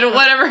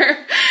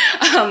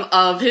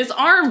 of his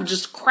arm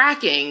just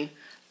cracking.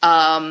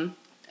 And,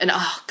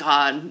 oh,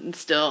 God,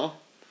 still.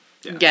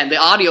 Yeah. Again,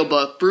 the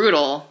audiobook,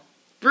 brutal.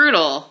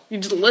 You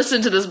just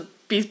listen to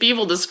these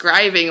people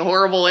describing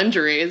horrible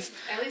injuries.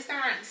 At least there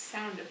aren't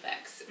sound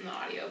effects in the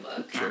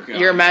audiobook. Sure,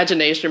 your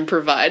imagination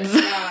provides.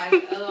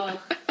 God,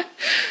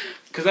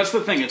 because that's the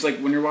thing. It's like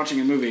when you're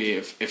watching a movie,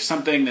 if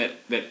something that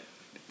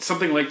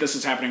something like this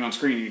is happening on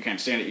screen and you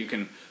can't stand it, you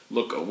can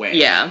look away.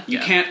 Yeah. You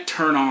can't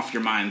turn off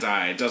your mind's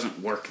eye. It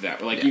doesn't work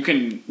that way. Like, you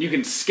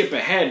can skip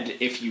ahead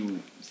if you,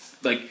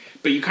 like,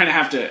 but you kind of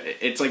have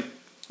to, it's like,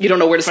 you don't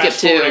know where to skip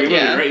to. Movie,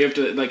 right? You have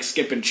to, like,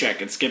 skip and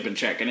check,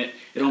 and it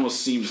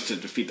almost seems to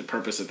defeat the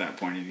purpose at that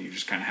point, and you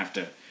just kind of have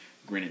to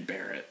grin and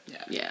bear it.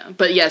 Yeah.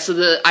 But so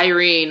the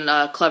Irene,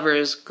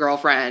 Clever's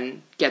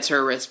girlfriend, gets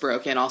her wrist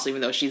broken, also,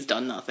 even though she's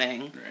done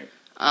nothing. Right.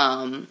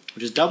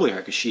 Which is doubly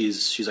hard, because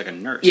she's like a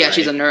nurse. Yeah, right?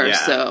 she's a nurse,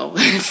 so.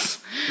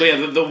 But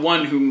yeah, the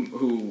one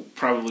who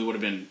probably would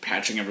have been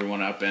patching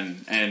everyone up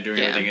and doing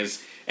everything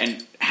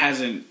and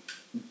hasn't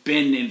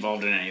been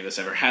involved in any of this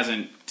ever,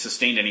 hasn't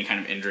sustained any kind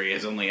of injury,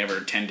 has only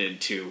ever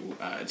tended to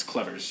it's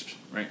Clever's,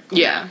 right?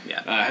 Yeah.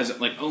 Has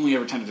only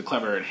ever tended to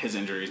Clever and his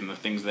injuries and the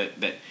things that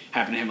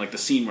happen to him, like the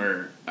scene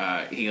where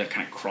he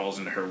kind of crawls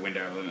into her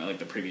window in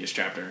the previous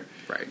chapter,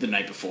 right, the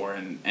night before,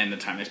 and the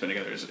time they spend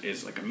together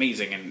is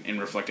amazing in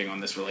reflecting on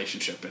this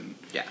relationship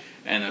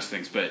and those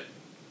things. But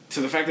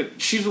so the fact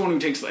that she's the one who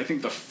takes, I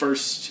think, the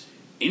first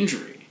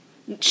injury.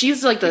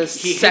 She's like the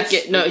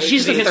second.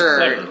 She's the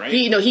third. Clever, right?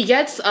 He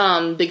gets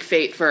Big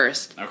Fate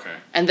first. Okay.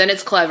 And then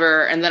it's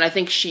Clever, and then I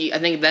think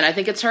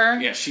it's her.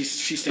 Yeah,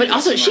 she's. But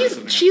also,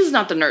 she's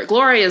not the nurse.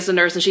 Gloria is the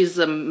nurse, and she's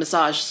the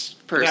massage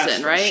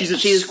person, right? She's at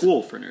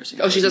school for nursing.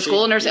 Oh, she's at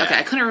school nursing. Yeah. Okay,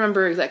 I couldn't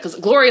remember exactly because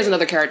Gloria is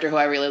another character who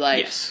I really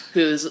like. Yes.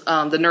 Who's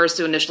the nurse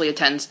who initially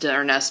attends to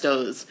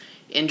Ernesto's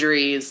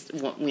injuries.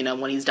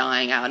 When he's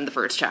dying in the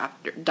first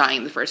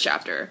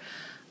chapter.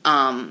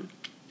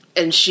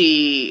 And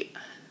she.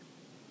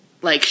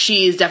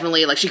 She's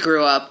definitely, she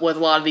grew up with a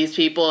lot of these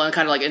people and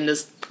kind of, in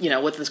this,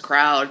 with this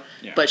crowd.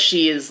 Yeah. But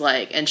she is,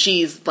 and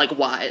she's,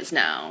 wise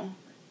now.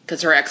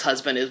 Because her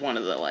ex-husband is one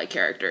of the,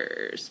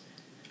 characters.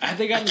 I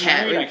think I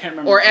can't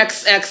remember. Or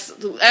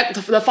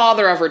the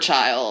father of her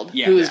child.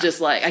 Yeah, who is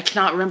just, I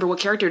cannot remember what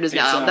character it is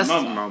now. That's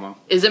Momo.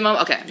 Is it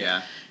Momo? Okay.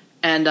 Yeah.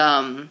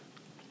 And,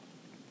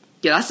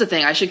 yeah, that's the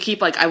thing. I should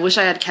keep, I wish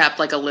I had kept,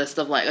 a list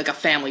of, a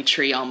family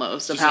tree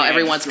almost of how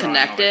everyone's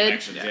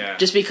connected. Yeah.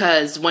 Just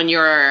because when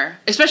you're,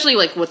 especially,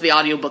 with the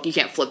audiobook, you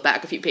can't flip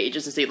back a few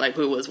pages and see,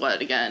 who was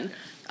what again,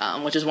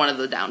 which is one of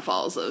the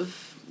downfalls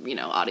of,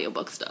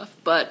 audiobook stuff.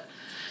 But,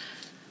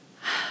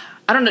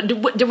 I don't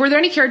know, were there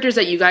any characters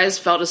that you guys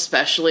felt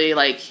especially,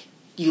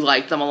 you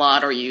liked them a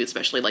lot, or you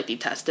especially,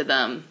 detested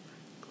them?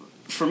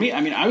 For me,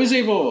 I was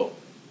able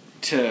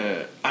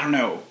to, I don't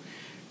know,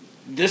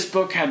 this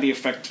book had the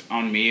effect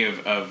on me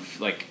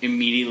of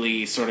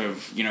immediately sort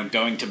of,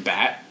 going to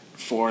bat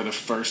for the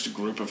first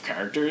group of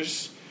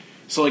characters.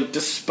 So,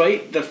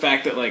 despite the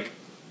fact that,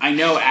 I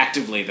know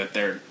actively that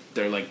they're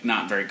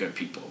not very good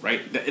people,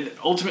 right?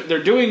 Ultimately,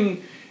 they're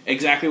doing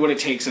exactly what it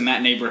takes in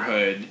that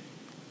neighborhood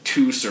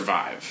to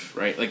survive,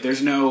 right?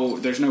 There's no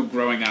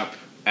growing up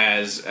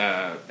as,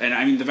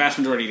 and the vast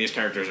majority of these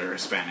characters are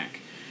Hispanic.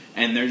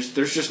 And there's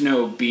just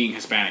no being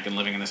Hispanic and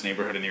living in this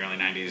neighborhood in the early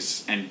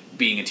 90s and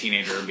being a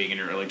teenager or being in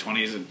your early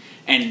 20s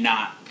and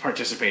not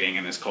participating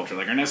in this culture.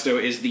 Ernesto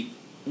is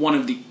one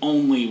of the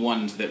only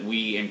ones that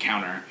we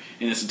encounter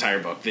in this entire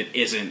book that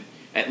isn't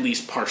at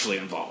least partially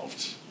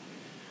involved.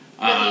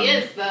 But he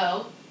is,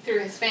 though, through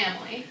his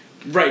family.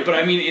 Right, but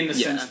in the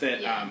sense that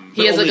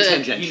he has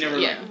he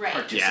never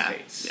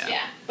participates.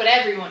 Yeah, but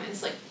everyone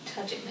is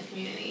touching the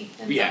community.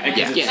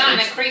 It's not in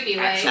a creepy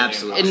way.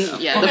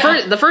 Absolutely.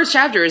 And, the first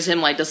chapter is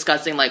him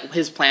discussing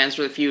his plans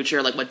for the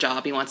future, what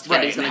job he wants to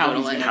get, he's going to go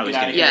to. How he's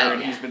going to get out,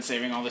 and he's been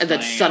saving all this money.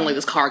 And then suddenly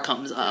this car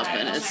comes up,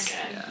 and it's.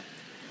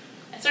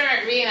 I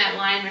started reading that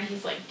line where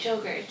he's like,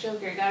 Joker,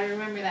 gotta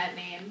remember that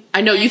name.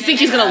 I know, you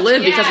think he's going to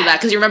live because of that,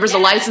 because he remembers the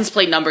license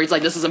plate number. He's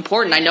like, this is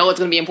important. I know it's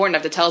going to be important. I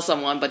have to tell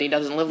someone, but he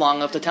doesn't live long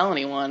enough to tell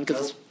anyone.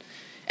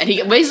 And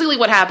he basically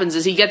what happens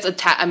is he gets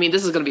attacked.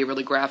 This is going to be a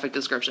really graphic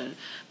description,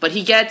 but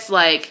he gets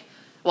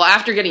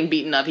after getting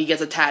beaten up, he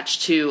gets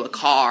attached to a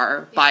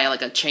car by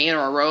a chain or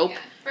a rope,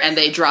 and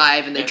they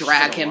drive and they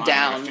drag him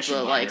down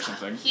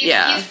to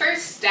He's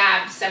first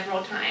stabbed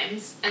several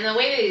times, and the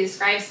way they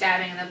describe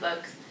stabbing in the book,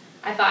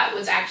 I thought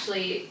was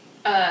actually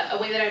a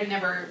way that I've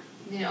never,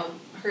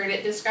 heard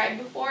it described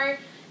before,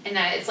 and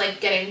that it's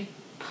getting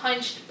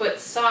punched but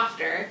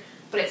softer,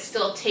 but it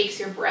still takes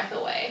your breath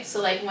away.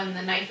 So when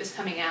the knife is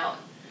coming out,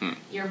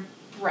 your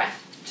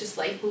breath just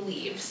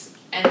leaves,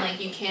 and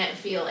you can't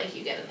feel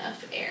you get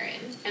enough air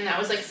in. And that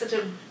was such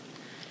a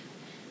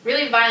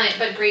really violent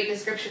but great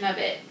description of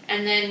it.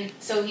 And then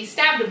so he's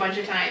stabbed a bunch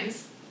of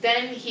times.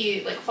 Then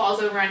he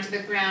falls over onto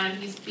the ground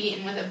and he's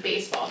beaten with a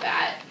baseball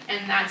bat,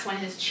 and that's when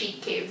his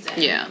cheek caves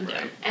in. Yeah.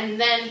 Right.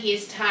 And then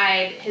his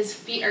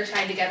feet are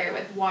tied together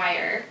with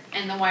wire,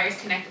 and the wire's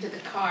connected to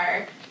the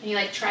car, and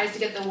he tries to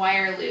get the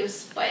wire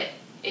loose, but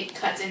it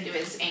cuts into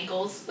his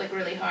ankles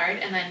really hard,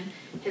 and then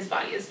his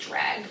body is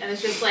dragged, and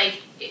it's just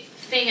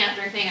thing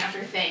after thing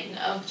after thing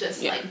of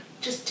just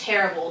just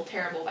terrible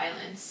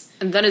violence.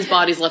 And then his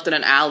body's left in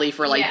an alley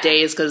for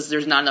days because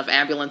there's not enough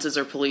ambulances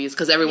or police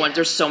because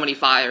there's so many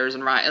fires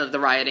and the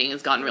rioting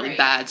has gotten really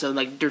bad, so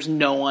there's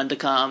no one to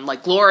come.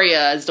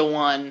 Gloria is the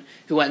one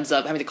who ends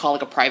up having to call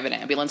a private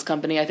ambulance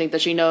company, I think,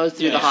 that she knows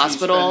through the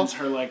hospital. She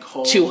spends her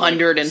whole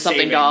 $200 and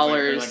something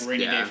dollars,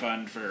 rainy day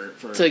fund for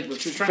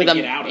she's trying to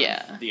get out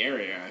of the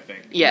area, I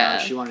think. Yeah,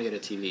 no, she wanted to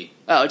get a TV.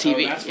 Oh, a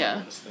TV.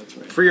 That's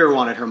right. Freer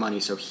wanted her money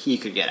so he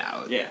could get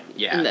out. Yeah.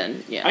 And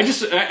then I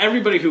just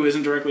everybody who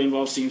isn't directly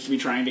involved seems to be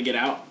trying to get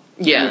out.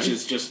 Yeah. Which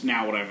is just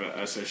now what I've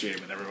associated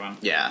with everyone.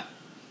 Yeah.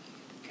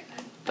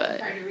 But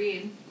hard to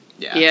read.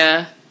 Yeah.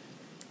 Yeah.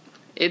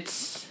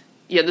 This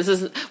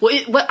is...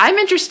 Well, I'm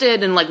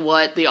interested in,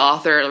 what the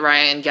author,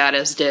 Ryan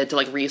Gaddis, did to,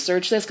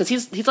 research this, because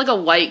he's a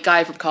white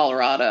guy from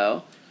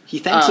Colorado. He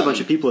thanks a bunch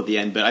of people at the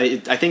end, but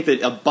I think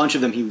that a bunch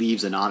of them he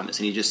leaves anonymous,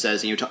 and he just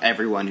says, to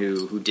everyone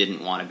who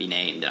didn't want to be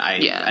named. And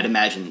I'd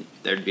imagine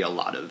there'd be a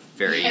lot of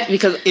very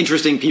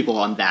interesting people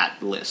on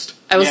that list.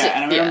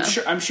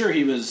 I'm sure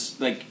he was,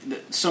 like,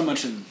 so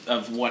much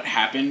of what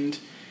happened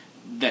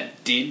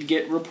that did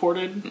get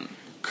reported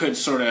could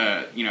sort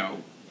of,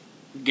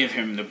 give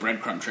him the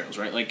breadcrumb trails,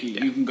 right? Like,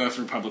 you can go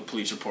through public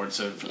police reports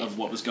of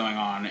what was going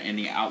on in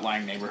the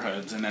outlying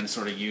neighborhoods and then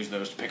sort of use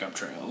those to pick up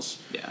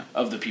trails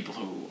of the people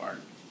who are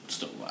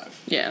still alive.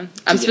 Yeah.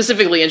 I'm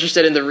specifically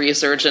interested in the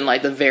research and,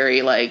 like, the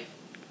very, like,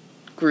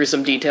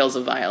 gruesome details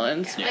of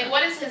violence. Yeah. Like,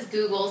 what is his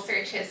Google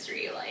search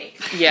history like?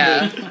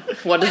 Yeah.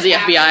 What does the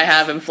FBI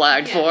have him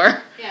flagged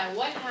for? Yeah,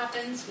 what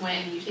happens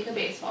when you take a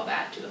baseball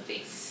bat to a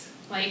face?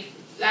 Like,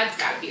 that's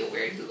got to be a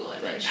weird Google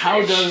image.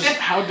 How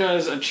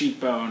does a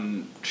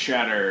cheekbone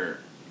shatter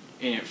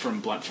from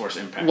blunt force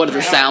impact? What does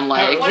it sound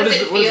like? What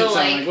does it feel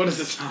like? What does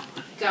it sound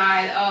like?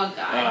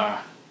 God.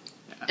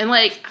 And,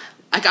 like,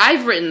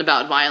 I've written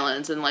about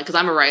violence, and, like, because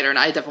I'm a writer, and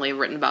I definitely have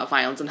written about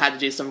violence and had to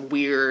do some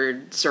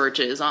weird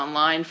searches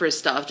online for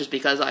stuff just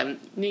because I'm,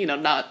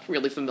 not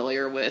really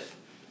familiar with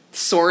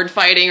sword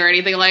fighting or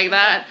anything like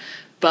that.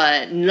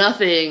 But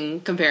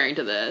nothing comparing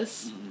to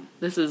this. Mm-hmm.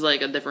 This is,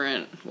 like, a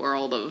different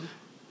world of,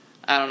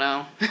 I don't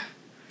know. God.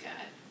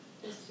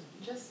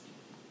 Just...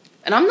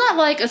 And I'm not,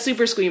 like, a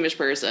super squeamish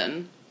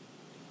person.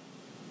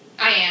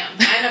 I am.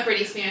 I'm a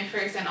pretty squeamish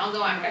person. I'll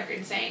go on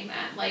record saying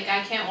that. Like,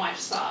 I can't watch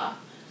Saw.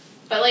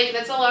 But, like,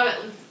 it's a lot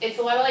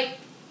of, like,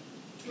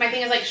 my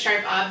thing is, like,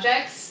 sharp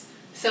objects.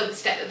 So the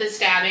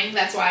stabbing,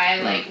 that's why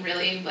I, like,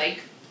 really,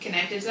 like,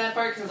 connected to that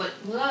part. Because I was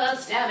like,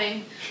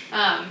 stabbing.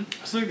 I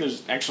think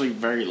there's actually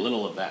very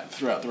little of that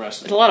throughout the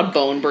rest of it. There's a lot of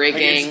bone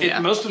breaking.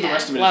 Like most of the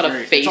rest of it is a lot of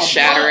face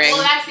shattering.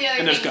 Well, that's the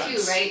other thing,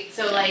 too, right?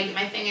 So, like,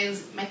 my thing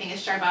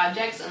is sharp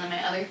objects. And then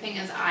my other thing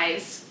is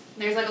eyes.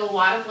 There's, like, a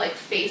lot of, like,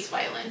 face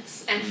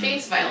violence. And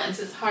face violence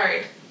is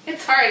hard.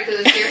 It's hard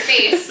because it's your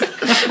face.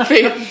 It's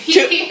like,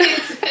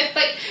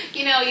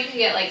 you can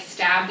get, like,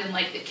 stabbed in,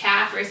 like, the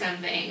calf or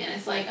something, and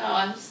it's like, oh,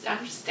 I'm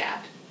just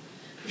stabbed.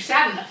 You're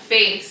stabbed in the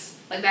face.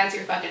 Like, that's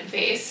your fucking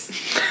face.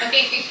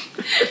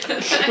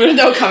 There's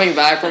no coming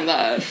back from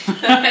that.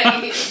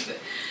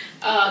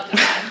 Oh,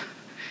 God.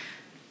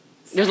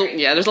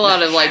 There's a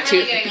lot of, like,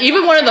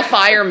 even one of the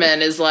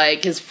firemen is,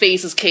 like, his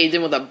face is caved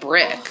in with a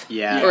brick.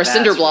 Or a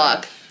cinder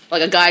block.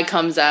 Like, a guy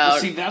comes out.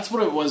 Well, see, that's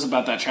what it was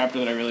about that chapter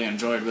that I really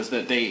enjoyed, was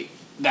that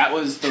that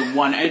was the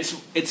one. It's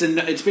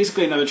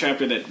basically another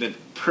chapter that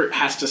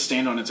has to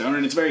stand on its own,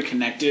 and it's very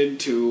connected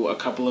to a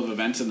couple of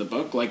events in the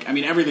book. Like, I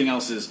mean, everything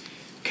else is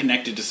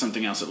connected to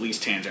something else, at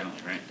least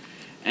tangentially, right?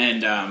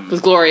 And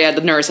because Gloria,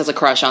 the nurse, has a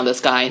crush on this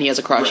guy, and he has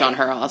a crush on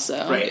her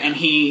also. Right, and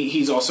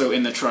he's also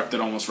in the truck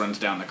that almost runs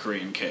down the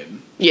Korean kid.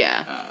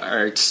 Yeah,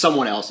 or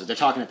someone else's. They're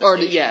talking at the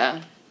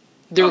station.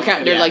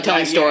 They're like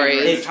telling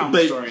stories. They're telling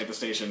the story at the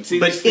station. See,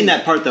 but in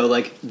that part, though,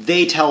 like,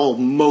 they tell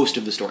most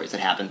of the stories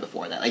that happened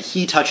before that. Like,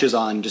 he touches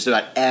on just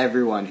about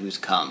everyone who's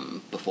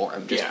come before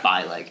him just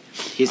by, like,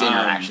 his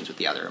interactions with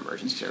the other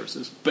emergency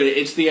services. But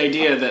it's the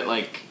idea that,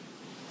 like,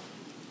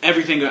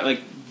 everything got,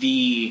 like,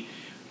 the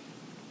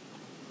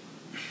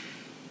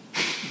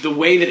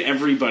way that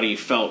everybody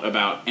felt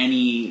about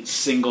any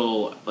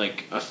single,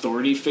 like,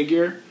 authority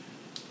figure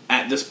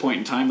at this point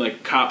in time,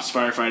 like cops,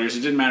 firefighters, it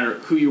didn't matter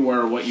who you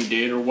were or what you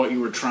did or what you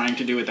were trying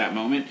to do at that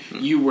moment,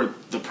 you were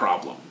the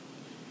problem.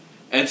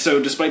 And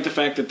so despite the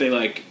fact that they,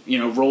 like,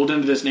 rolled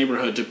into this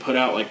neighborhood to put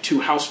out, like,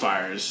 2 house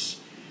fires,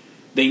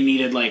 they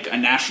needed, like, a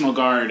National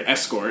Guard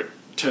escort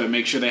to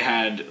make sure they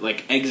had,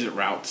 like, exit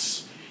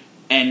routes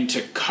and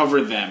to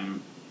cover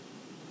them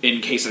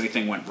in case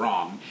anything went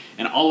wrong.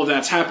 And all of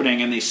that's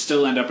happening, and they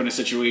still end up in a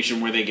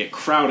situation where they get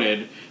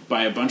crowded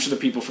by a bunch of the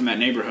people from that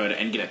neighborhood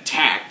and get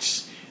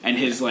attacked. And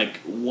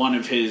one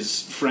of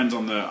his friends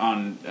on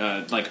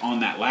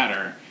that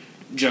ladder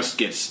just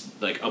gets,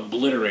 like,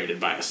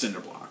 obliterated by a cinder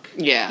block.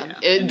 Yeah.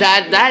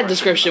 That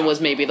description was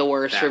maybe the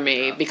worst for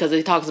me because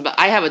it talks about,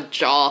 I have a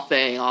jaw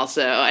thing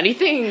also.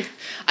 Anything,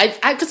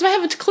 because I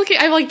have a clicking,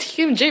 I like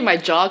TMJ, my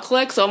jaw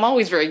clicks, so I'm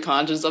always very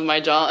conscious of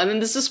my jaw. And then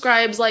this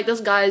describes, like,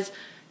 this guy's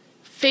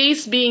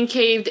face being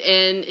caved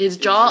in, his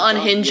jaw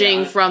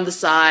unhinging from the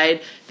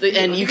side,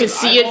 and you can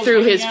see it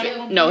through his...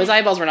 No, his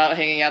eyeballs were not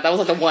hanging out. That was,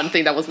 like, the one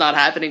thing that was not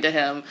happening to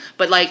him.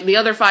 But, like, the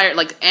other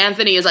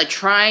Anthony is, like,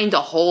 trying to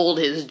hold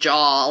his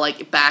jaw,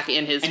 like, back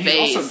in his face. And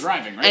he's also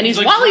driving, right? And he's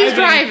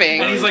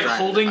driving. And he's, like,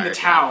 holding the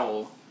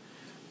towel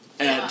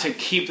to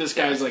keep this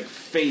guy's, like,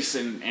 face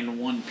in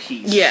one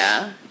piece.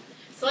 Yeah.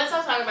 So let's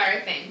all talk about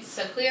our things.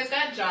 So Cleo's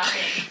got jaw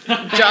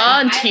thing.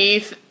 Jaw and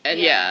teeth, and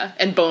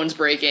and bones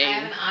breaking. I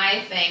have an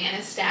eye thing and a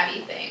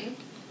stabby thing.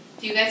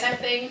 Do you guys have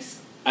things?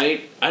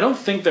 I don't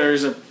think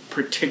there's a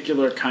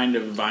particular kind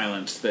of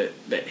violence that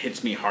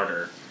hits me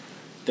harder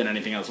than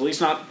anything else. At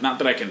least not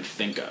that I can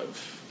think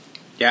of.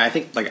 Yeah, I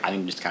think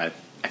just kind of,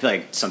 I feel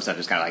like some stuff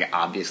is kind of, like,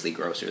 obviously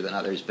grosser than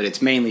others, but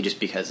it's mainly just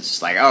because it's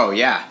just like, oh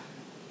yeah,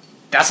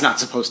 that's not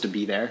supposed to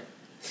be there.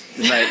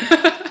 right?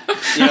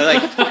 You know,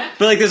 like,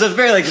 but like there's a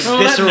very like visceral.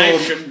 That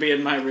knife shouldn't be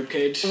in my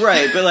ribcage,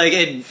 right? But like,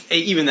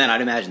 even then,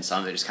 I'd imagine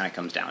some of it just kind of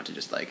comes down to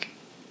just like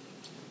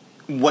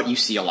what you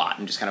see a lot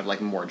and just kind of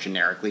like more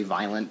generically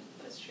violent.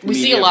 We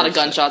see a lot of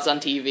gunshots on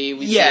TV.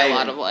 We see a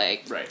lot of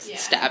like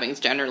stabbings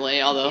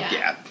generally. Although,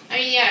 I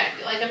mean,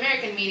 like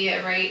American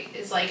media, right,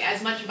 is like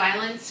as much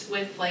violence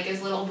with like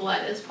as little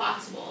blood as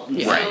possible.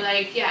 Yeah. So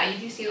like, you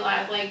do see a lot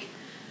of like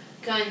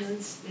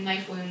guns and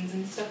knife wounds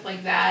and stuff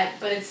like that,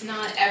 but it's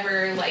not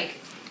ever like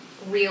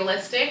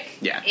realistic.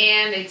 Yeah.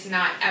 And it's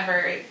not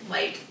ever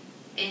like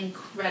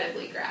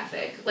incredibly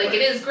graphic. Like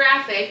it is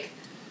graphic,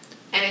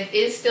 and it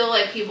is still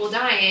like people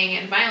dying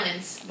and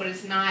violence, but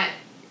it's not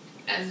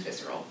as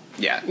visceral.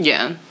 Yeah.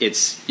 Yeah.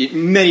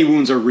 Many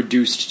wounds are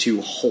reduced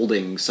to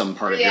holding some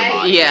part of your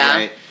body. Yeah.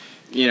 Right?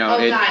 You know,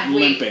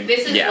 limping.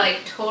 This is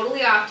like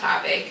totally off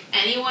topic.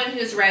 Anyone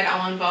who's read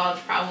All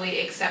Involved, probably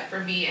except for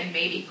me and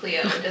maybe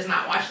Cleo, does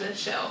not watch this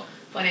show.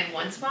 But in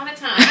Once Upon a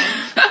Time,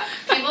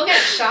 people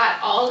get shot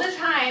all the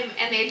time,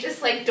 and they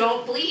just like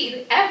don't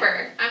bleed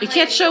ever. You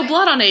can't show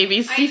blood on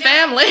ABC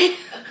Family.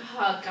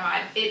 Oh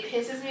God, it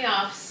pisses me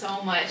off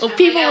so much. Well,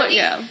 people,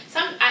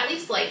 at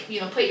least like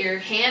put your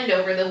hand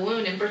over the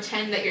wound and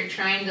pretend that you're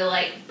trying to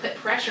like put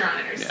pressure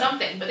on it or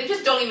something. But they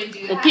just don't even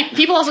do that. Well,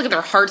 people also get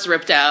their hearts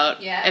ripped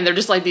out, and they're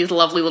just like these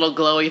lovely little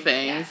glowy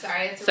things.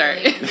 Yeah,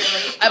 sorry. Really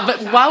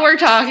but while we're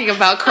talking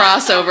about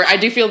crossover, I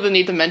do feel the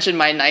need to mention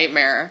My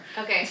Nightmare.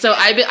 Okay. So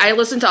I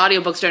listen to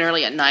audiobooks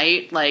generally at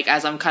night, like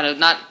as I'm kind of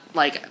not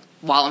like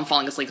while I'm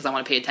falling asleep because I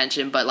want to pay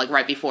attention, but like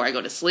right before I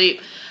go to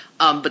sleep.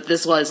 But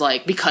this was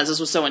like, because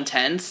this was so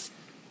intense,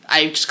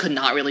 I just could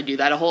not really do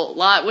that a whole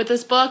lot with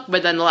this book.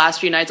 But then the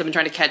last few nights I've been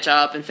trying to catch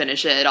up and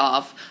finish it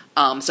off.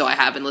 So I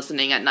have been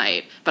listening at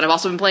night. But I've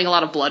also been playing a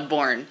lot of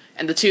Bloodborne.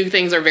 And the two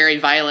things are very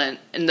violent.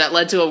 And that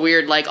led to a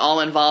weird, like,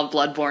 all-involved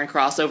Bloodborne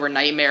crossover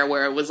nightmare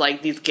where it was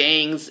like these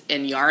gangs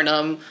in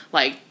Yharnam,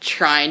 like,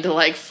 trying to,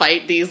 like,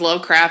 fight these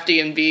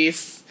Lovecraftian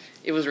beasts.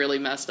 It was really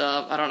messed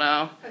up. I don't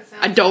know.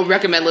 I don't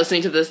recommend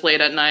listening to this late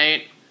at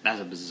night.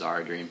 That's a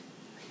bizarre dream.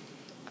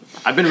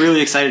 I've been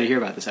really excited to hear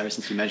about this ever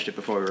since you mentioned it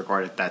before we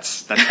recorded.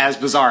 That's as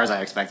bizarre as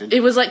I expected.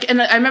 It was like,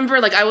 and I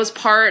remember like I was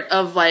part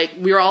of like,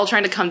 we were all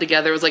trying to come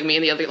together. It was like me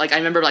and the other, like I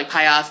remember like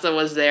Pyasta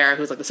was there,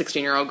 who was like the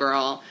 16-year-old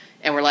girl,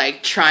 and we're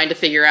like trying to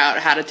figure out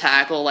how to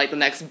tackle like the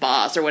next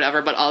boss or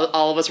whatever, but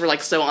all of us were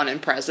like so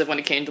unimpressive when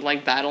it came to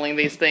like battling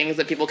these things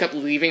that people kept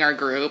leaving our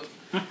group.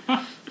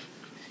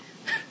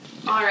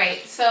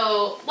 Alright,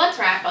 so let's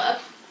wrap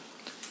up.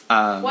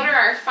 What are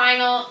our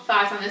final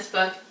thoughts on this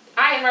book?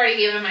 I have already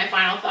given my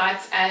final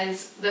thoughts,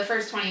 as the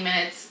first 20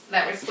 minutes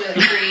that were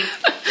spoiler-free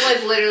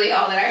was literally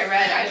all that I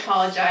read. I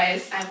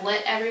apologize. I've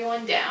let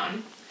everyone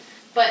down.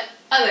 But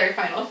other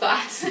final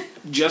thoughts.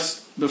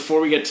 Just before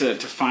we get to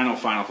final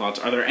thoughts,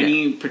 are there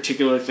any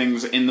particular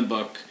things in the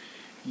book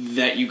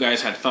that you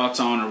guys had thoughts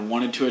on or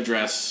wanted to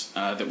address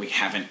that we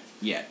haven't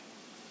yet?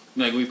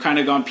 Like, we've kind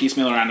of gone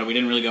piecemeal around it. We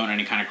didn't really go in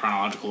any kind of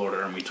chronological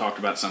order, and we talked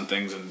about some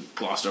things and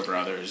glossed over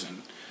others.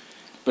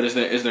 But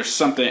is there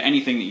something,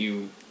 anything that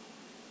you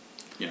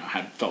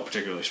had felt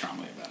particularly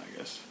strongly about, I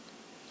guess?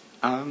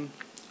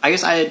 I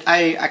guess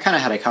I kind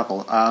of had a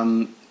couple.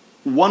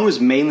 One was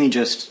mainly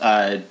just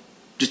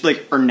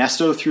like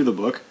Ernesto through the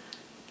book.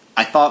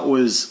 I thought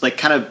was like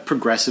kind of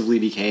progressively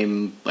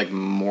became like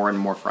more and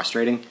more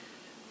frustrating.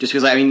 Just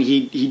because, I mean,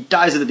 he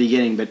dies at the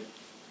beginning, but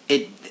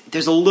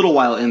there's a little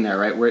while in there,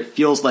 right, where it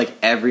feels like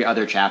every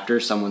other chapter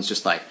someone's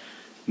just like,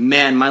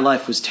 man, my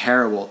life was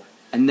terrible.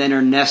 And then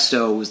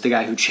Ernesto was the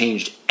guy who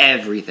changed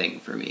everything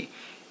for me.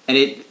 And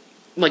it...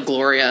 Like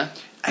Gloria.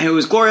 It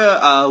was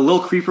Gloria. Lil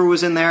Creeper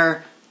was in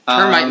there.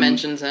 Termite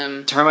mentions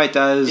him. Termite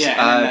does.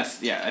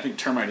 Yeah, I think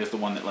Termite is the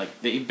one that, like,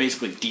 he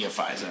basically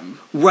deifies him.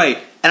 Right.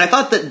 And I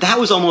thought that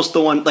was almost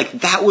the one, like,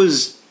 that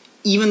was,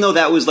 even though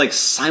that was, like,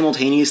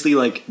 simultaneously,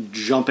 like,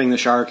 jumping the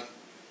shark,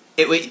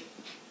 it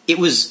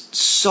was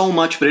so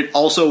much, but it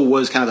also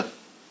was kind of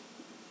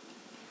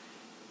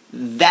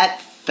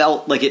that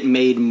felt like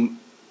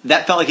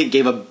it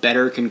gave a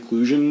better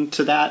conclusion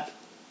to that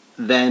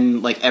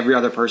than, like, every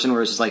other person,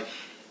 where it's just, like,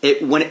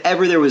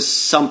 whenever there was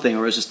something,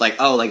 or it was just like,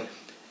 oh, like,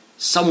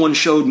 someone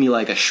showed me,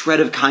 like, a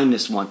shred of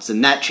kindness once,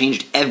 and that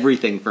changed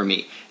everything for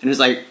me. And it's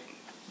like,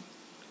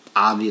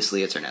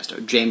 obviously it's Ernesto.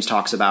 James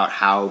talks about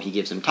how he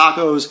gives him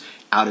tacos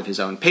out of his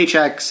own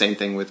paycheck. Same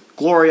thing with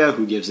Gloria,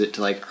 who gives it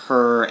to, like,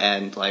 her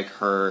and, like,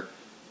 her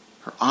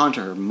aunt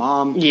or her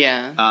mom.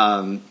 Yeah.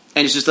 And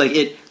it's just, like,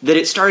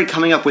 it started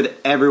coming up with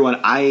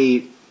everyone.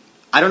 I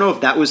don't know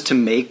if that was to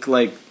make,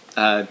 like,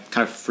 kind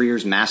of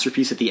Freer's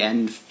masterpiece at the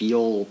end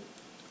feel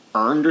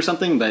earned or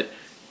something, but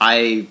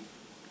I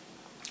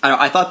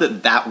thought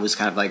that was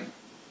kind of like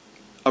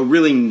a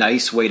really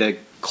nice way to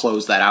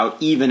close that out,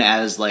 even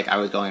as like I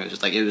was going, it was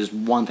just like it was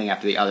one thing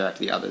after the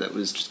other that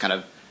was just kind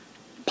of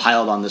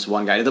piled on this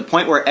one guy, to the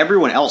point where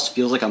everyone else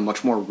feels like a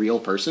much more real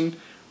person.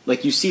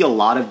 Like, you see a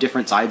lot of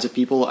different sides of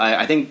people.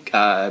 I think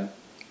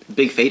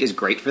Big Fate is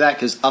great for that,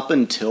 because up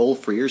until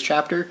Freer's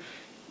chapter,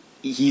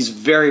 he's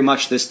very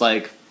much this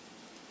like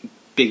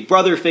big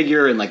brother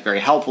figure and like very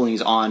helpful, and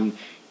he's on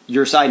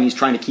your side, and he's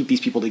trying to keep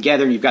these people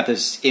together, and you've got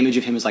this image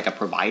of him as like a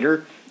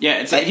provider. Yeah,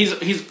 it's like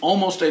he's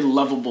almost a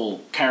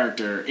lovable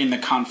character in the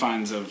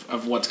confines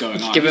of what's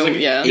going on. You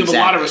have a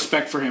lot of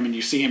respect for him, and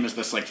you see him as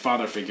this like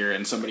father figure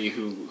and somebody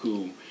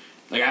who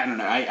like I don't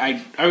know.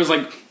 I was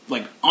like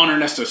on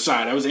Ernesto's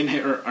side. I was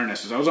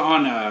I was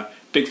on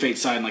Big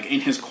Fate's side, like in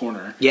his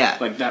corner. Yeah,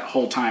 like that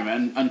whole time,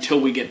 and until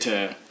we get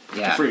to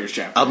the Freer's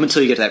chapter. Up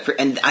until you get to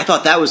that, and I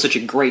thought that was such a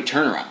great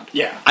turnaround.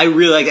 Yeah, I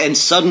really like, and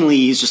suddenly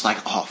he's just like,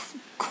 oh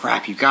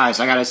crap, you guys,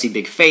 I gotta see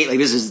Big Fate. Like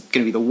this is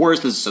gonna be the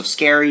worst. This is so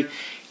scary.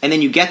 And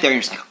then you get there and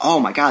you're just like, oh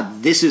my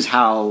god, this is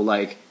how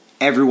like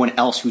everyone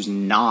else who's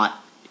not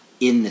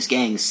in this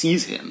gang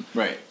sees him.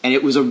 Right. And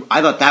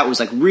I thought that was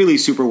like really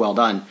super well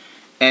done.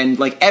 And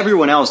like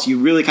everyone else, you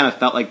really kind of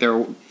felt like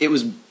it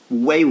was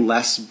way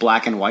less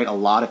black and white. A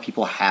lot of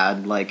people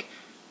had like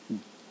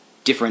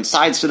different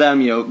sides to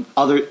them,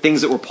 other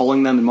things that were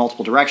pulling them in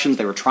multiple directions.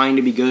 They were trying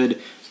to be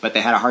good, but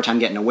they had a hard time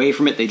getting away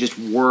from it. They just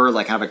were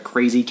like kind of a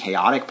crazy,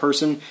 chaotic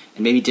person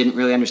and maybe didn't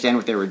really understand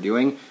what they were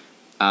doing.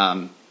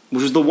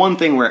 Which was the one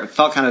thing where it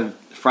felt kind of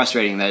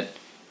frustrating that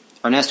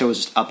Ernesto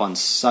was just up on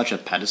such a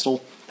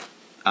pedestal.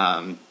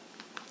 I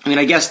mean,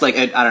 I guess, like,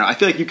 I don't know, I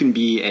feel like you can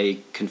be a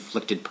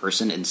conflicted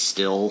person and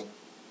still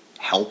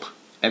help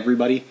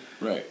everybody.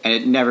 Right. And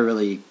it never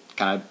really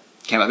kind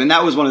of came up. And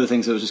that was one of the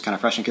things that was just kind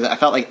of frustrating, because I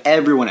felt like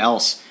everyone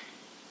else,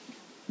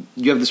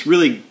 you have this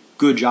really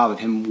good job of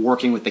him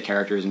working with the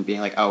characters and being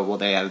like, oh, well,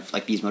 they have,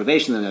 like, these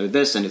motivations and they're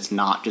this, and it's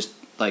not just,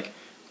 like,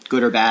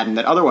 good or bad. And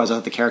that otherwise, I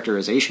thought the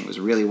characterization was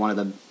really one of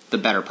the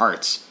better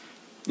parts.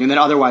 And then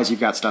otherwise you've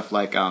got stuff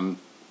like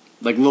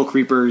Lil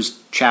Creeper's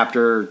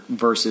chapter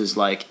versus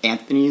like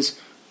Anthony's,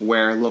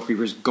 where Lil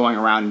Creeper's going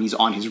around and he's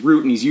on his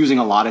route and he's using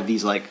a lot of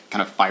these like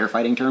kind of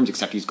firefighting terms,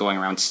 except he's going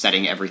around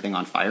setting everything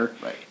on fire.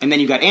 Right. And then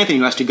you've got Anthony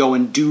who has to go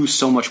and do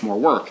so much more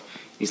work.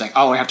 He's like,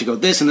 oh, I have to go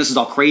this and this is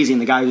all crazy,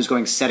 and the guy who's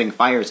going setting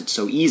fires, it's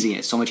so easy and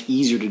it's so much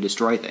easier to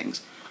destroy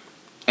things.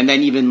 And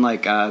then even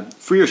like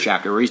Freer's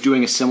chapter, where he's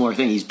doing a similar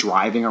thing. He's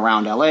driving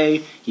around LA,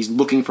 he's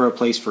looking for a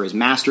place for his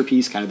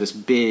masterpiece, kind of this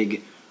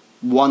big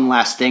one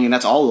last thing, and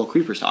that's all Lil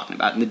Creeper's talking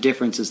about. And the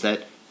difference is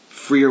that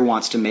Freer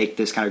wants to make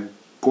this kind of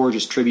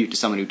gorgeous tribute to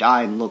someone who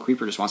died, and Lil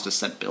Creeper just wants to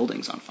set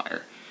buildings on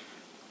fire.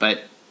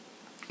 But,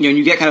 and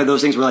you get kind of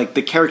those things where like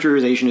the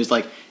characterization is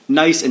like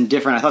nice and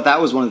different. I thought that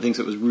was one of the things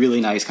that was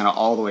really nice kind of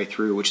all the way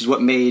through, which is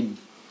what made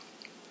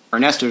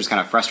Ernesto just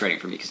kind of frustrating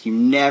for me, because you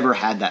never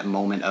had that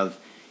moment of,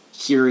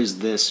 here is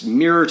this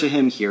mirror to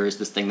him, here is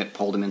this thing that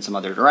pulled him in some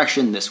other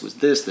direction, this was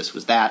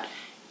that.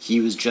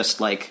 He was just,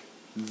 like,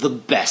 the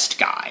best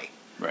guy.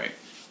 Right.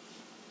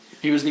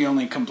 He was the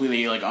only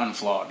completely, like,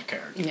 unflawed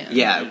character.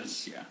 Yeah.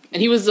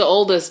 And he was the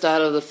oldest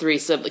out of the three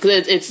siblings.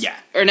 Because it's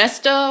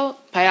Ernesto,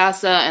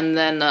 Payasa, and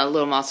then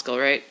Little Moscow,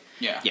 right?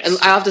 Yeah. Yes. And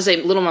I have to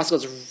say, Little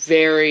Moscow's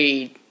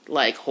very,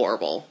 like,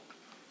 horrible.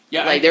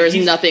 Yeah. Like, there is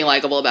nothing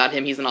likable about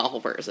him. He's an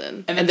awful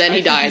person. And then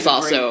he dies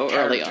also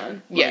early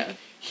on. Like, yeah.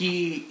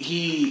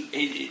 He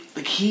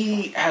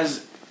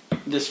has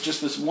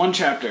this one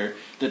chapter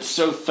that's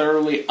so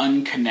thoroughly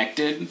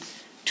unconnected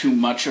to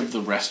much of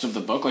the rest of the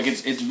book. Like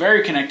it's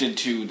very connected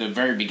to the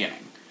very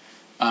beginning,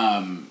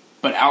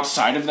 but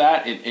outside of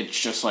that, it's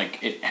just like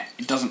it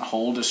doesn't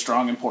hold a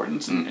strong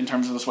importance in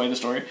terms of the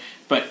story.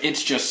 But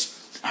it's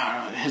just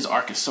his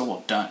arc is so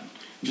well done.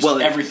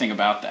 Everything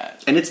about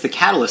that, and it's the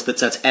catalyst that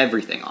sets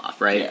everything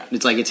off, right? Yeah.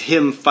 It's like it's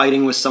him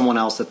fighting with someone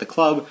else at the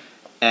club.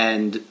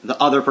 And the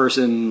other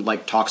person,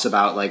 like, talks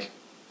about, like,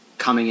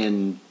 coming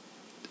in,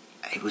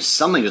 it was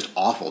something just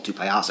awful to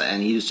Payasa,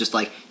 and he was just,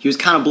 like, he was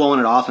kind of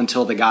blowing it off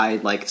until the guy,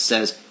 like,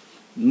 says,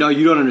 no,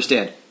 you don't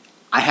understand.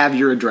 I have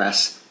your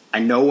address. I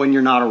know when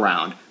you're not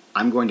around.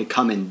 I'm going to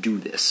come and do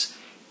this.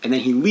 And then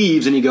he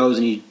leaves, and he goes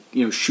and he,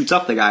 shoots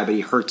up the guy, but he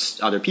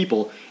hurts other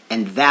people.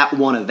 And that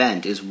one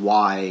event is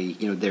why,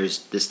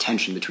 there's this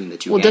tension between the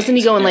two gangs. Doesn't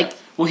he go and, like...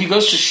 Well, he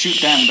goes to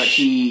shoot them, but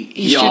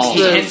he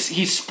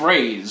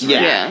sprays,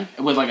 right?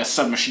 With, like, a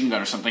submachine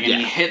gun or something, and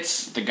he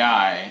hits the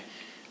guy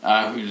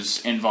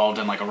who's involved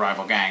in, like, a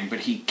rival gang,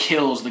 but he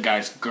kills the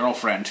guy's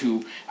girlfriend,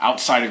 who,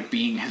 outside of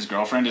being his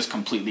girlfriend, is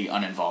completely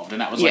uninvolved.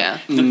 And that was,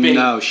 like, the big...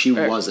 No, she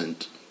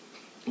wasn't.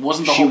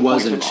 Wasn't the whole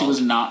point that she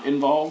was not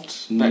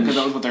involved? Because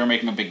that was what they were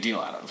making a big deal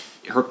out of.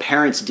 Her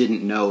parents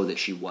didn't know that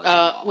she was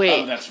involved.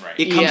 Wait. Oh, that's right.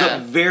 It comes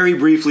up very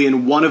briefly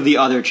in one of the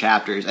other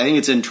chapters. I think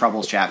it's in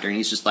Trouble's chapter, and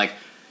he's just like...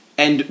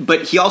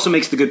 But he also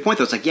makes the good point,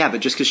 though. It's like, but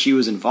just because she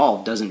was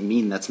involved doesn't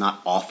mean that's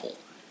not awful.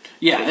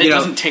 Yeah, it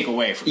doesn't take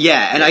away from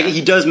it.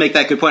 He does make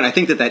that good point. I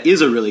think that is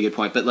a really good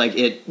point. But, like,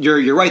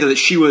 you're right, though, that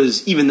she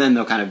was, even then,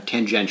 though, kind of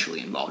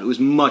tangentially involved. It was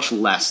much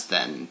less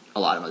than a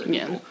lot of other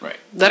people. Right.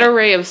 That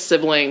array of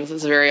siblings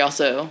is very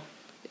also...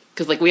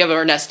 Because, like, we have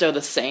Ernesto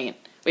the Saint.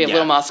 We have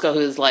Little Moscow,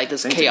 who's, like,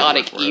 this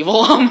chaotic evil,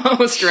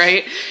 almost,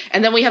 right?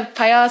 And then we have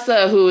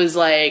Payasa, who is,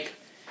 like...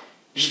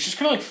 She's just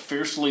kind of, like,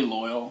 fiercely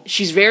loyal.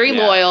 She's very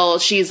loyal.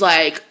 She's,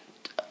 like,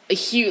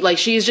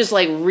 she's just,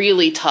 like,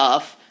 really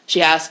tough. She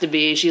has to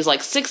be. She's,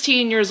 like,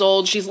 16 years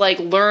old. She's, like,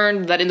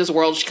 learned that in this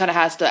world she kind of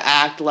has to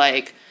act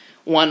like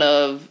one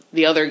of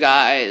the other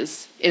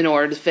guys in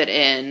order to fit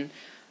in.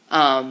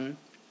 And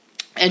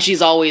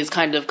she's always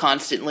kind of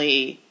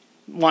constantly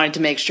wanting to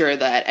make sure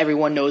that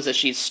everyone knows that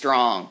she's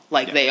strong,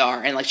 like they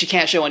are, and like she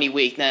can't show any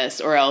weakness,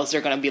 or else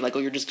they're gonna be like, "Oh,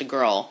 you're just a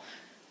girl."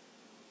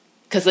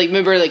 Because like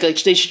remember, like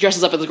she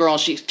dresses up as a girl,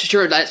 and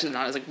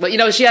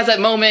but she has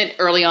that moment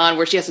early on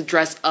where she has to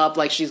dress up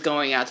like she's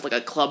going out to like a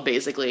club,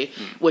 basically,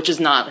 which is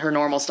not her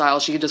normal style.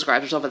 She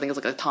describes herself, I think, as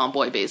like a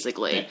tomboy,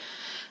 basically,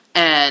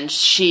 and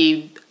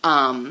she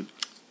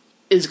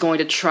is going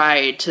to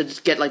try to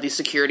get like these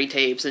security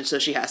tapes, and so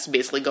she has to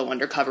basically go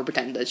undercover,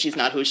 pretend that she's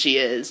not who she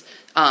is,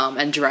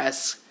 and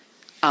dress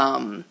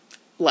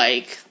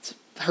like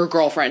her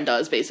girlfriend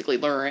does, basically.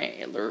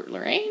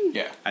 Lorraine?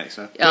 Yeah, I think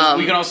so.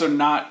 We can also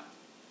not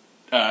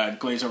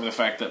glaze over the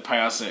fact that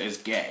Pyasa is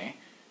gay.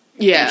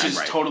 Yeah, which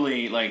is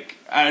totally like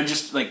I don't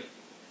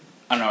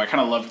know. I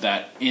kind of loved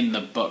that in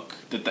the book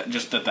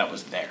that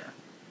was there.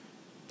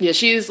 Yeah,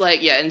 she's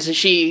like and so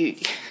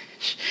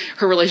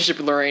her relationship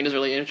with Lorraine is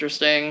really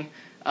interesting.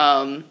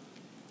 I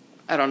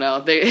don't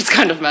know. It's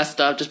kind of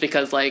messed up just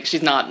because, like,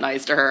 she's not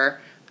nice to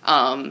her.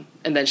 And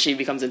then she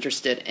becomes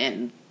interested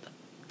in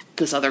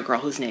this other girl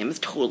whose name is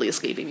totally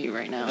escaping me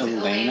right now.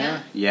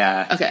 Elena?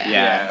 Yeah. Okay.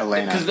 Yeah,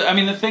 Elena. Because, I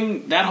mean,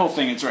 that whole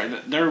thing, it's right.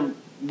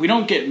 We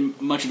don't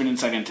get much of an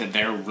insight into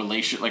their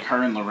relationship, like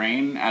her and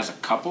Lorraine as a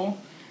couple.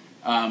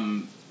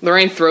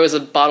 Lorraine throws a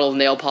bottle of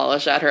nail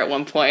polish at her at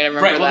one point. I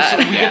remember that. So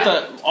we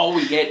get all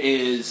we get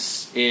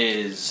is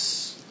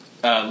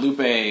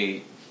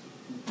Lupe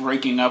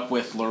breaking up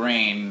with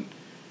Lorraine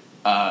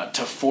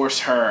to force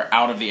her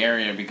out of the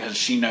area because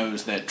she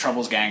knows that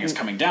Trouble's gang is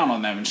coming down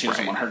on them and she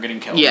doesn't want her getting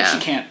killed. Yeah. But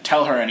she can't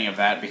tell her any of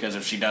that because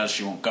if she does,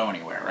 she won't go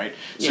anywhere, right?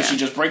 So she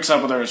just breaks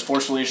up with her as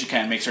forcefully as she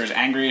can, makes her as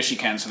angry as she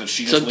can so that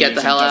she just leaves get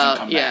the hell and doesn't out.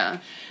 come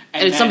back.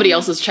 And it's somebody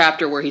else's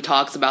chapter where he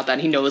talks about that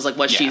and he knows like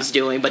what she's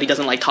doing, but he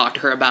doesn't like talk to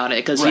her about it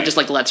because he just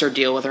like lets her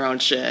deal with her own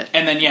shit.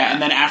 And then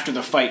and then after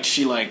the fight,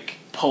 she like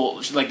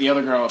the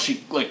other girl.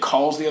 She like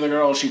calls the other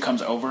girl. She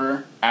comes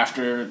over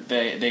after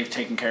they've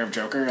taken care of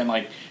Joker, and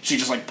like she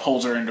just like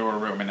pulls her into her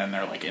room, and then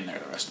they're like in there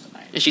the rest of the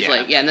night. And she's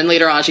and then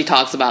later on she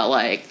talks about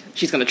like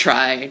she's gonna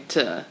try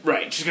to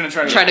she's gonna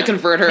try to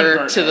convert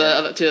her to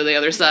the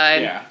other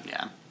side. Yeah.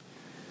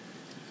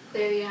 Do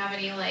you have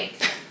any like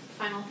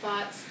final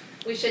thoughts?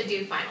 We should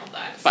do final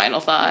thoughts.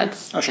 Final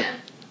thoughts. Oh, sure. Yeah.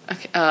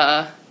 Okay.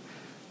 I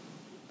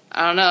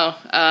don't know.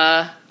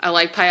 I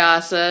like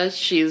Pyasa.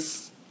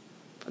 She's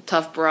a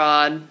tough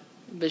broad,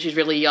 but she's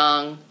really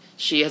young.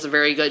 She has a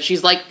very good. She's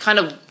kind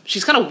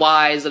of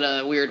wise in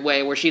a weird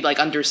way, where she like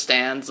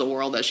understands the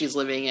world that she's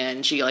living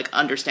in. She like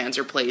understands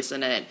her place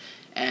in it,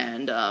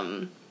 and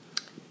I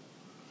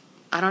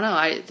don't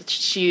know.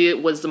 She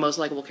was the most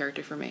likable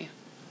character for me.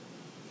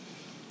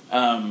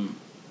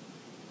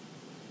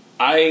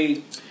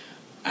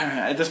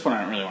 At this point,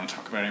 I don't really want to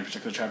talk about any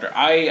particular chapter.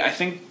 I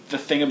think the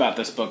thing about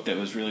this book that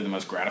was really the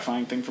most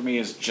gratifying thing for me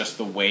is just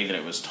the way that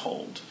it was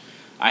told.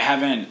 I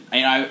mean,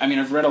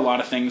 I've read a lot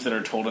of things that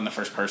are told in the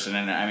first person,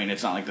 and I mean,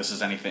 it's not like this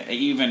is anything.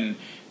 Even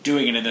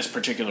doing it in this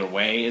particular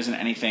way isn't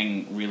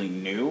anything really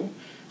new.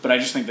 But I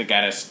just think that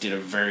Gaddis did a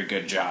very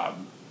good job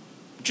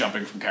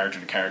jumping from character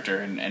to character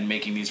and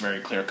making these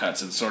very clear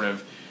cuts and sort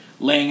of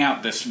laying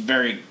out this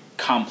very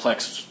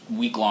complex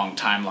week-long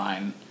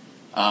timeline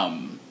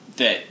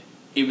that.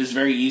 It was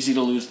very easy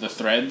to lose the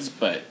threads,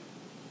 but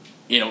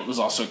it was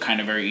also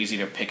kind of very easy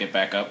to pick it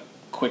back up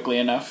quickly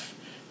enough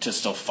to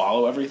still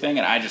follow everything.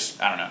 And I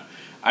don't know.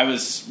 I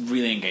was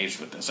really engaged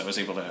with this. I was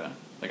able to,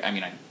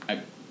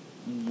 I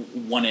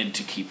wanted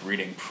to keep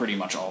reading pretty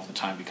much all of the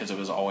time because it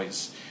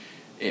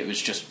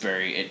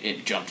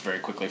jumped very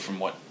quickly from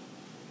what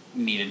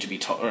needed to be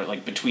told, or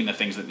like between the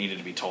things that needed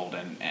to be told,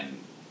 and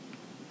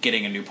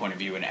getting a new point of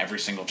view in every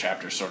single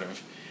chapter sort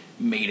of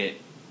made it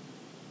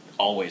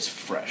always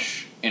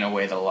fresh in a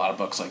way that a lot of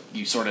books, like,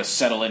 you sort of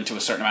settle into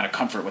a certain amount of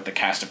comfort with the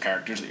cast of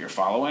characters that you're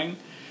following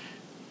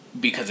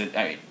because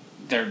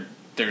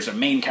there's a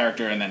main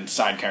character and then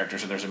side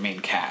characters, or there's a main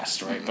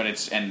cast, right? Mm-hmm.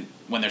 But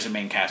when there's a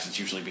main cast, it's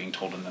usually being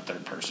told in the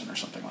third person or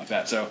something like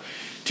that. So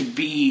to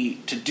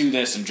do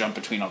this and jump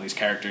between all these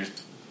characters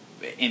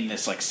in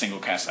this like single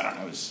cast, I don't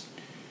know, is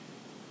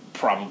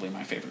probably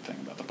my favorite thing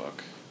about the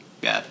book.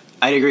 Yeah,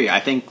 I'd agree. I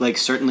think, like,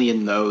 certainly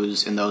in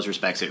those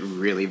respects, it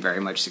really very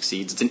much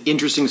succeeds. It's an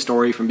interesting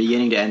story from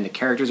beginning to end. The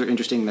characters are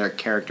interesting. They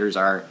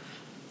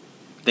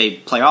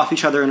play off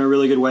each other in a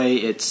really good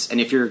way.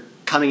 And if you're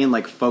coming in,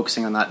 like,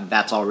 focusing on that,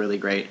 that's all really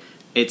great.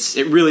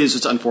 It really is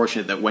just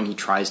unfortunate that when he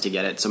tries to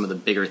get at some of the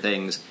bigger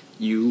things,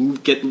 you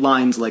get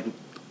lines like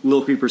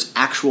Lil Creeper's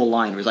actual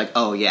line where he's like,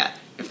 oh yeah,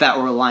 if that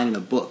were a line in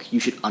a book, you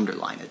should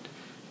underline it.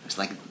 It's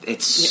like,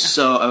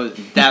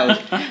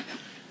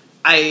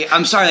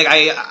 I'm sorry,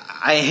 like,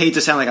 I hate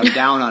to sound like I'm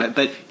down on it,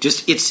 but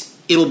just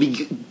it'll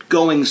be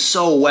going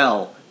so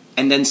well,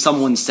 and then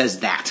someone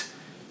says that.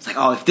 It's like,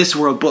 oh, if this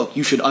were a book,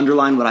 you should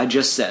underline what I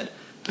just said.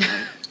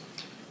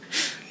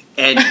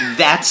 And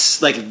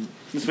that's like...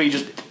 So you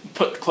just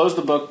close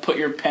the book, put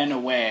your pen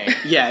away.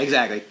 Yeah,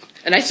 exactly.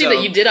 And I see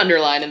that you did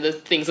underline in the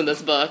things in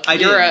this book. I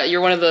did.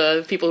 You're one of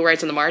the people who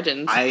writes in the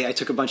margins. I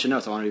took a bunch of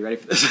notes. I want to be ready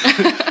for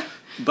this.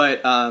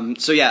 But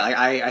so yeah,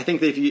 I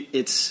think that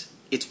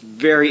it's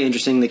very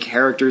interesting. The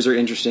characters are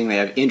interesting. They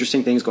have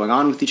interesting things going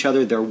on with each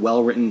other. They're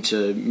well written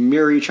to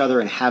mirror each other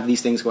and have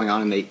these things going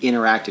on, and they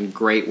interact in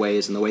great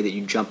ways. And the way that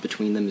you jump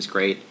between them is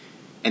great.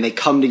 And they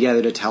come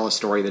together to tell a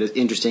story that is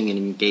interesting and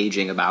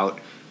engaging about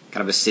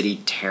kind of a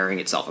city tearing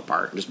itself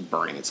apart and just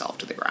burning itself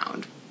to the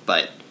ground.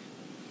 But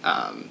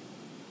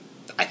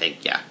I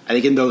think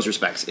in those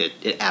respects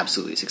it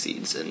absolutely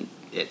succeeds, and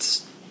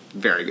it's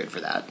very good for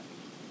that.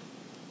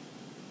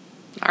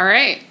 All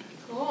right.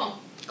 Cool.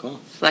 So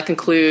that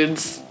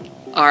concludes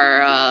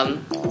our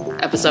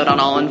episode on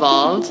All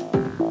Involved.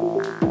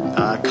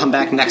 Come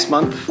back next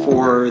month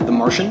for The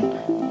Martian,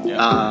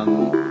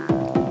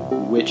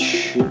 which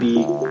should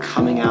be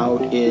coming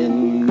out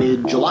in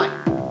mid-July.